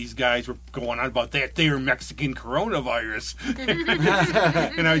gas, and these guys were going on about that. They were Mexican coronavirus.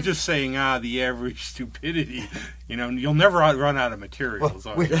 And I was just saying, the average stupidity. You'll never run out of materials.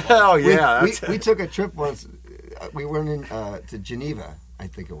 Well, we took a trip once. We went in to Geneva, I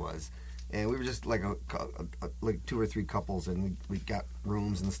think it was, and we were just like like 2 or 3 couples, and we got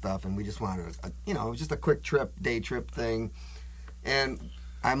rooms and stuff, and we just wanted it was just a quick trip, day trip thing. And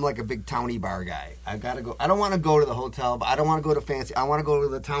I'm like a big towny bar guy. I gotta go. I don't want to go to the hotel, but I don't want to go to fancy. I want to go to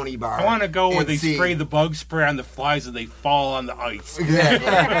the towny bar. I want to go where they spray the bug spray on the flies and they fall on the ice.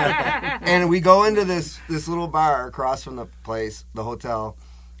 Exactly. And we go into this little bar across from the place, the hotel,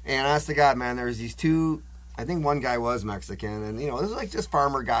 and honest to God, man, there's these 2. I think one guy was Mexican, and this was like just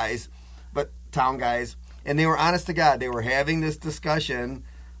farmer guys, but town guys, and they were honest to God. They were having this discussion,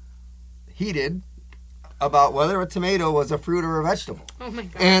 heated, about whether a tomato was a fruit or a vegetable. Oh my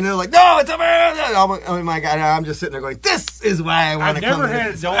God! And they're like, "No, it's a tomato!" Oh my God! And I'm just sitting there going, "This is why I want to come." I've never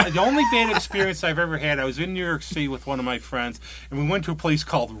had the only bad experience I've ever had. I was in New York City with one of my friends, and we went to a place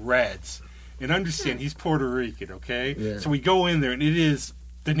called Red's. And understand, he's Puerto Rican, okay? Yeah. So we go in there, and it is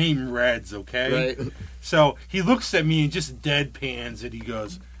the name Reds, okay? Right. So he looks at me and just deadpans, and he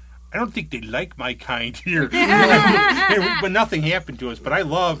goes, I don't think they like my kind here. But nothing happened to us. But I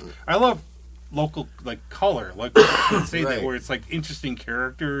love local, color. Let's say that, where it's, interesting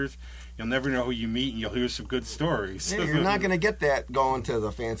characters. You'll never know who you meet, and you'll hear some good stories. Yeah, you're not going to get that going to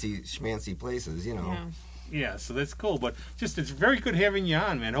the fancy schmancy places, Yeah. Yeah, so that's cool. But it's very good having you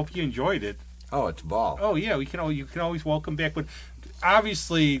on, man. Hope you enjoyed it. Oh, it's a ball. Oh, yeah, you can always welcome back. But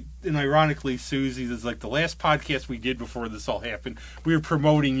obviously, and ironically, Susie, this is the last podcast we did before this all happened. We were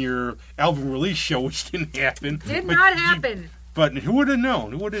promoting your album release show, which didn't happen. Did not happen. But who would have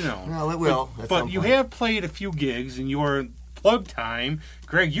known? Who would have known? Well, it will. But you have played a few gigs, and your plug time.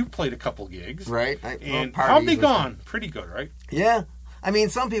 Greg, you played a couple gigs. Right. And how have they gone? Pretty good, right? Yeah. I mean,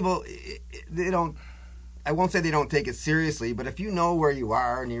 some people, they don't... I won't say they don't take it seriously, but if you know where you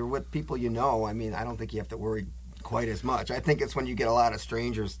are and you're with people I mean, I don't think you have to worry quite as much. I think it's when you get a lot of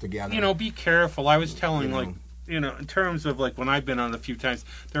strangers together. Be careful. I was telling, in terms of, when I've been on a few times,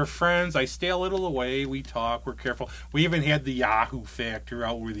 they're friends. I stay a little away. We talk. We're careful. We even had the Yahoo factor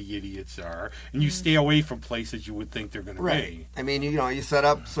out where the idiots are. And you stay away from places you would think they're going to be. I mean, you set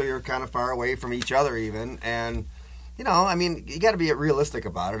up so you're kind of far away from each other even, and... I mean, you got to be realistic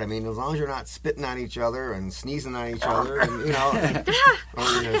about it. I mean, as long as you're not spitting on each other and sneezing on each other, and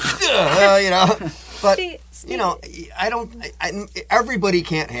but I don't. Everybody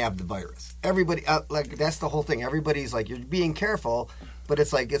can't have the virus. Everybody, that's the whole thing. Everybody's you're being careful, but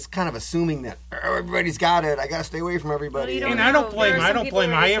it's it's kind of assuming that everybody's got it. I got to stay away from everybody. Well, I don't blame. I don't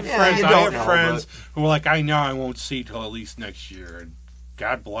blame. I have friends. I have friends who are I know I won't see till at least next year. And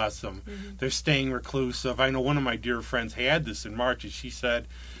God bless them. Mm-hmm. They're staying reclusive. I know one of my dear friends had this in March, and she said,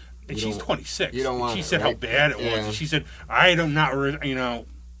 and she's 26. You don't want she said how bad it was. And she said,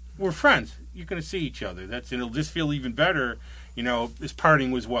 we're friends. You're going to see each other. It'll just feel even better, if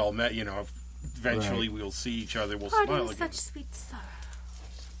parting was well met, eventually we'll see each other. We'll Pardon smile is again. such sweet sorrow.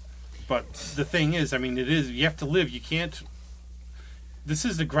 But the thing is, I mean, you have to live. You can't. This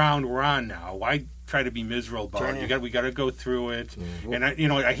is the ground we're on now. Why try to be miserable about it? We got to go through it. And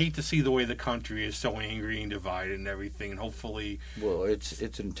I hate to see the way the country is so angry and divided and everything. And hopefully, Well, it's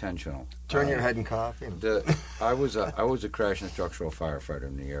intentional. Turn your head and cough. I was a crash and structural firefighter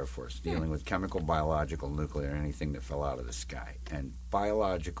in the Air Force, dealing with chemical, biological, nuclear, anything that fell out of the sky. And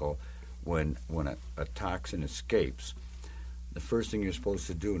biological, when a toxin escapes, the first thing you're supposed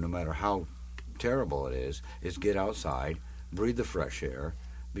to do, no matter how terrible it is get outside, breathe the fresh air,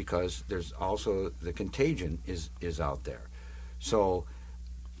 because there's also the contagion is out there. So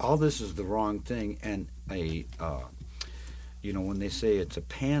all this is the wrong thing, and when they say it's a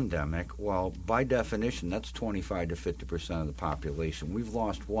pandemic, well, by definition, that's 25 to 50% of the population. We've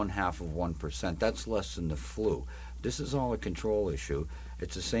lost 0.5%. That's less than the flu. This is all a control issue.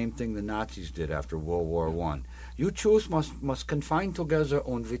 It's the same thing the Nazis did after World War I. You Jews must confine together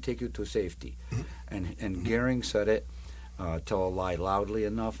and we take you to safety. And Goering said it, tell a lie loudly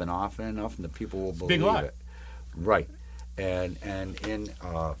enough and often enough, and the people will believe Big lie. it. Right. And in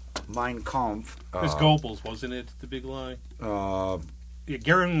Mein Kampf... it was Goebbels, wasn't it, the big lie?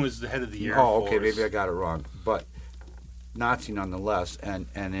 Goering was the head of the Air Force. Oh, okay, maybe I got it wrong. But Nazi nonetheless, and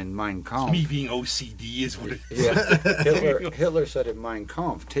in Mein Kampf... Me being OCD is what it is. Yeah, Hitler said in Mein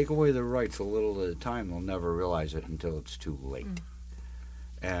Kampf, take away their rights a little at a time, they'll never realize it until it's too late.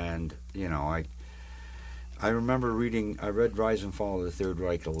 And, I remember I read Rise and Fall of the Third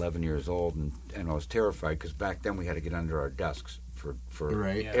Reich at 11 years old, and I was terrified because back then we had to get under our desks for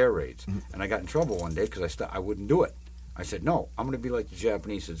air raids. And I got in trouble one day because I wouldn't do it. I said, no, I'm going to be like the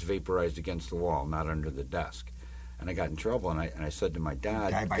Japanese that's vaporized against the wall, not under the desk. And I got in trouble, and I said to my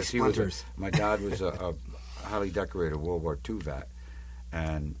dad, because my dad was a highly decorated World War II vet,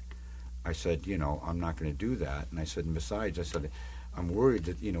 and I said, I'm not going to do that. And I said, and besides, I'm worried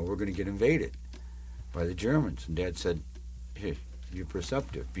that, we're going to get invaded by the Germans. And Dad said, hey, you're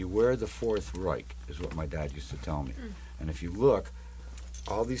perceptive. Beware the Fourth Reich, is what my dad used to tell me. And if you look,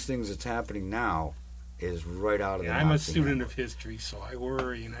 all these things that's happening now is right out of the I'm a Nazi student handbook. of history, so I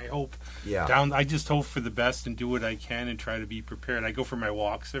worry and I hope. Yeah. I just hope for the best and do what I can and try to be prepared. I go for my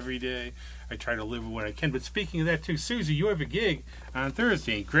walks every day. I try to live what I can. But speaking of that too, Susie, you have a gig on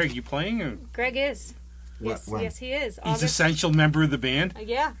Thursday. Greg, you playing? Or? Greg is. Yes, When? yes, he is. He's an essential member of the band.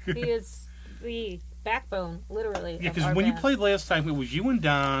 Yeah, he is the backbone, literally. Yeah, of because our when you band. played last time, it was you and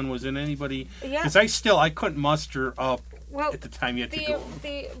Don. Was it anybody? Yeah. Because I couldn't muster up Well, at the time you had to go.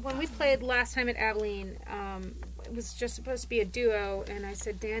 when we played last time at Abilene, it was just supposed to be a duo, and I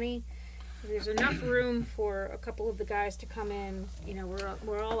said, Danny, there's enough room for a couple of the guys to come in.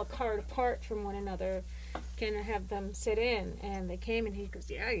 We're all a card apart from one another. Can I have them sit in? And they came, and he goes,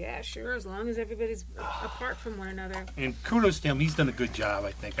 yeah, sure, as long as everybody's apart from one another. And kudos to him. He's done a good job,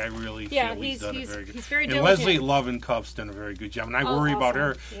 I think. I really feel he's done a very good he's very And diligent. Leslie Lovenkopf's done a very good job. And I Oh, worry about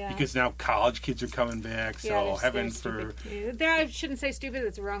her awesome. Yeah. because now college kids are coming back. So Yeah, heaven they're for stupid. I shouldn't say stupid.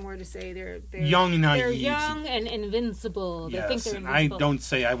 That's the wrong word to say. They're young and naive. They're young and invincible. They think Yes, they're and invincible. I don't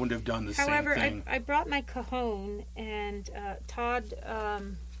say I wouldn't have done the However, same thing. I brought my cajon, and Todd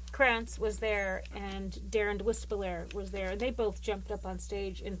Krantz was there, and Darren Wispelaar was there. And they both jumped up on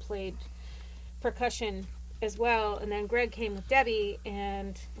stage and played percussion as well. And then Greg came with Debbie,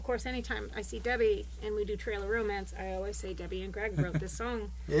 and of course, anytime I see Debbie and we do Trailer Romance, I always say Debbie and Greg wrote this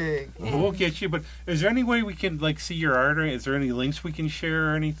song. Yay. We'll get you, but is there any way we can see your art? Or is there any links we can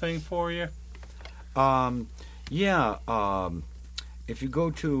share or anything for you? If you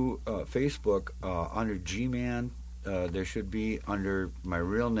go to Facebook under G-Man, there should be under my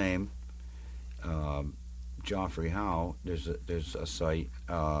real name, Joffrey Howe. There's a site.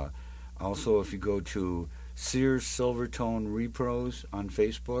 Also, if you go to Sears Silvertone Repros on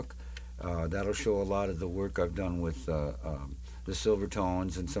Facebook, that'll show a lot of the work I've done with the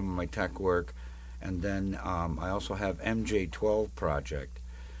Silvertones and some of my tech work. And then I also have MJ12 Project.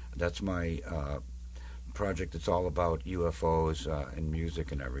 That's my project that's all about UFOs and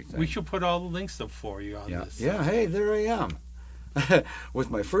music and everything. We should put all the links up for you on this. Yeah, hey, there I am. With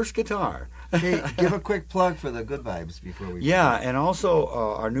my first guitar. Hey, give a quick plug for the Good Vibes before we... Yeah, and also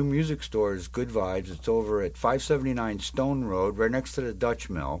our new music store is Good Vibes. It's over at 579 Stone Road, right next to the Dutch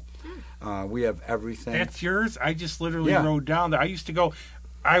Mill. We have everything. That's yours? I just literally Yeah. rode down there. I used to go...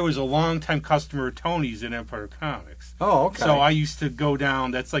 I was a long-time customer of Tony's in Empire Comics. Oh, okay. So I used to go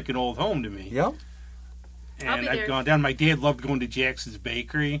down. That's like an old home to me. Yep. I'll be And I've there. gone down. My dad loved going to Jackson's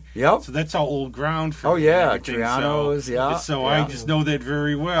Bakery. Yep. So that's all old ground for Oh, me. yeah, and everything. Triano's, yeah, So yeah. I just know that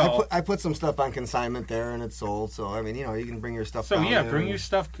very well. I put some stuff on consignment there, and it's sold. So I mean, you can bring your stuff. So down yeah, there. bring your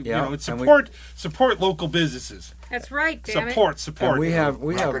stuff. Yeah, And and support local businesses. That's right, damn it. Support. And we have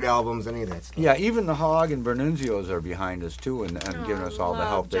record albums, any of that stuff. yeah, even the Hog and Bernunzio's are behind us too, and giving us all the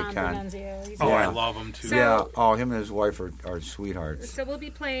help they John can. Bernunzio. He's Oh, Yeah. I love them too. So- Yeah, oh, him and his wife are sweethearts. So we'll be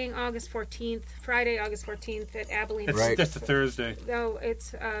playing Friday, August 14th at Abilene. That's, Right. that's a Thursday. No,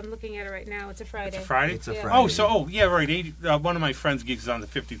 it's I'm looking at it right now. It's a Friday. It's a Friday. It's a Yeah. Friday. Yeah, right. One of my friends' gigs is on the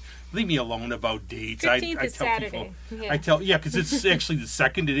 15th. Leave me alone about dates. 15th I is tell Saturday. people. Yeah. Because it's actually the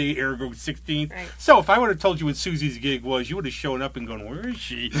second today, ergo 16th. Right. So if I would have told you when Susie's gig was, you would have shown up and gone, "Where is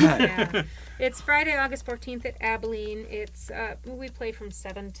she?" Yeah. It's Friday, August 14th at Abilene. It's we play from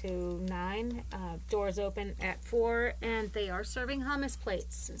 7 to 9. Doors open at 4, and they are serving hummus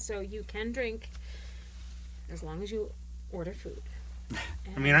plates, so you can drink as long as you order food.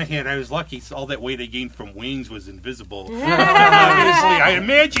 I mean, I was lucky. So all that weight I gained from wings was invisible. Obviously, I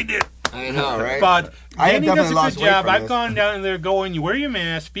imagined it. I know, right? But I have Danny does definitely a lost good weight job. from I've this. gone down there going, you wear your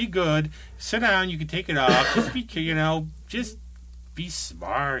mask, be good, sit down, you can take it off, just be, just be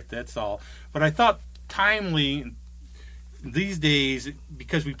smart, that's all. But I thought timely these days,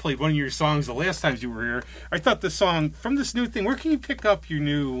 because we played one of your songs the last times you were here, I thought the song from this new thing, where can you pick up your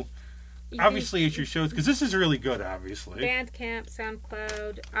new, obviously at your shows, because this is really good, obviously. Bandcamp,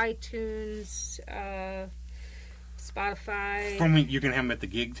 SoundCloud, iTunes, Spotify. From when you're going to have them at the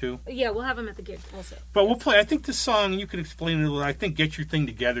gig, too? Yeah, we'll have them at the gig also. But we'll play, I think the song, you could explain it a little, I think Get Your Thing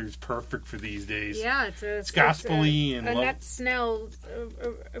Together is perfect for these days. Yeah, it's gospel-y and Annette Snell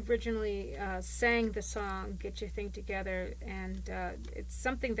originally sang the song "Get Your Thing Together," and it's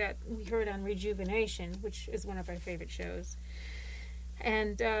something that we heard on Rejuvenation, which is one of our favorite shows.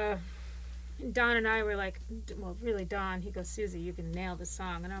 And Don and I were like, well, really, Don. He goes, Susie, you can nail the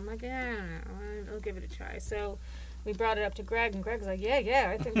song, and I'm like, yeah, I'll give it a try. So we brought it up to Greg, and Greg's like,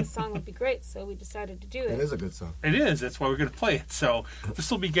 yeah, I think this song would be great. So we decided to do it. It is a good song. It is. That's why we're going to play it. So this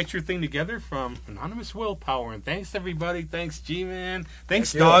will be Get Your Thing Together from Anonymous Willpower. And thanks, everybody. Thanks, G-Man.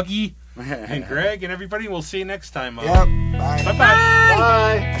 Thanks, Thank you. Doggy. And Greg and everybody. We'll see you next time. Yep. Bye. Bye-bye.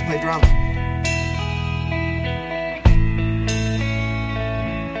 Bye. I play drums.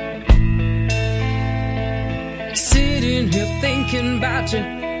 Sitting here thinking about you,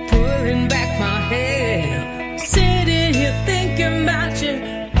 pulling back my hair. Sitting here thinking about you,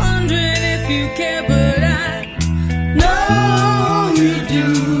 wondering if you care, but I know you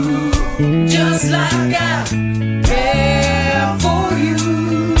do. Just like I care for you.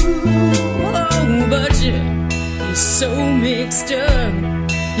 Oh, but you're so mixed up,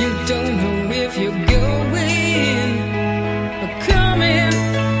 you don't know if you're going or coming.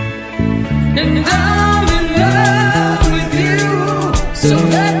 And I'm in love with you, so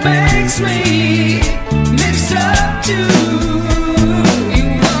that makes me mixed up too. You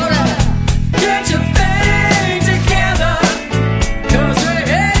wanna get your thing together, 'cause we're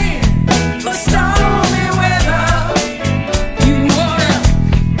heading for stormy weather. You wanna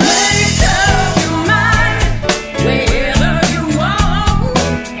make up your mind, whether you want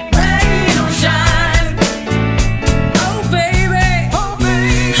rain or shine. Oh baby, oh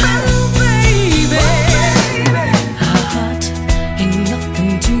baby, oh baby. Our heart ain't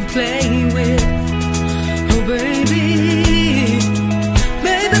nothing to play with. Oh baby,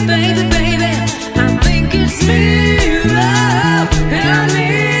 baby, baby, baby. I think it's me, love, and I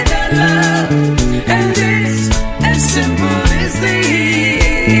need that love. And it's as simple as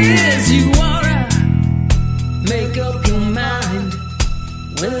this. You wanna make up your mind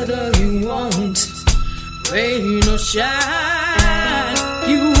whether you want rain or shine.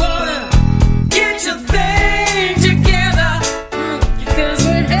 You wanna get your thing together, 'cause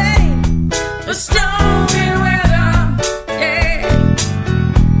we're heading for stormy weather. Yeah.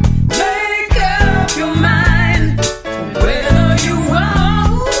 Make up your mind whether you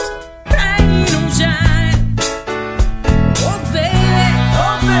want rain or shine. Oh baby,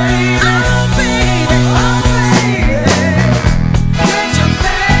 oh baby, oh baby, oh baby. Get your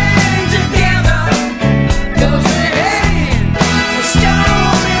thing together, 'cause we're heading for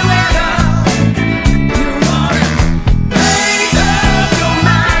stormy weather. You wanna make up your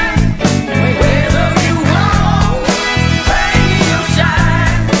mind whether you want rain or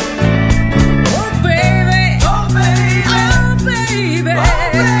shine. Oh baby, oh baby, oh baby, oh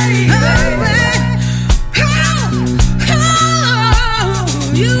baby, oh,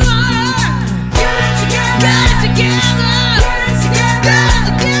 you wanna get it together,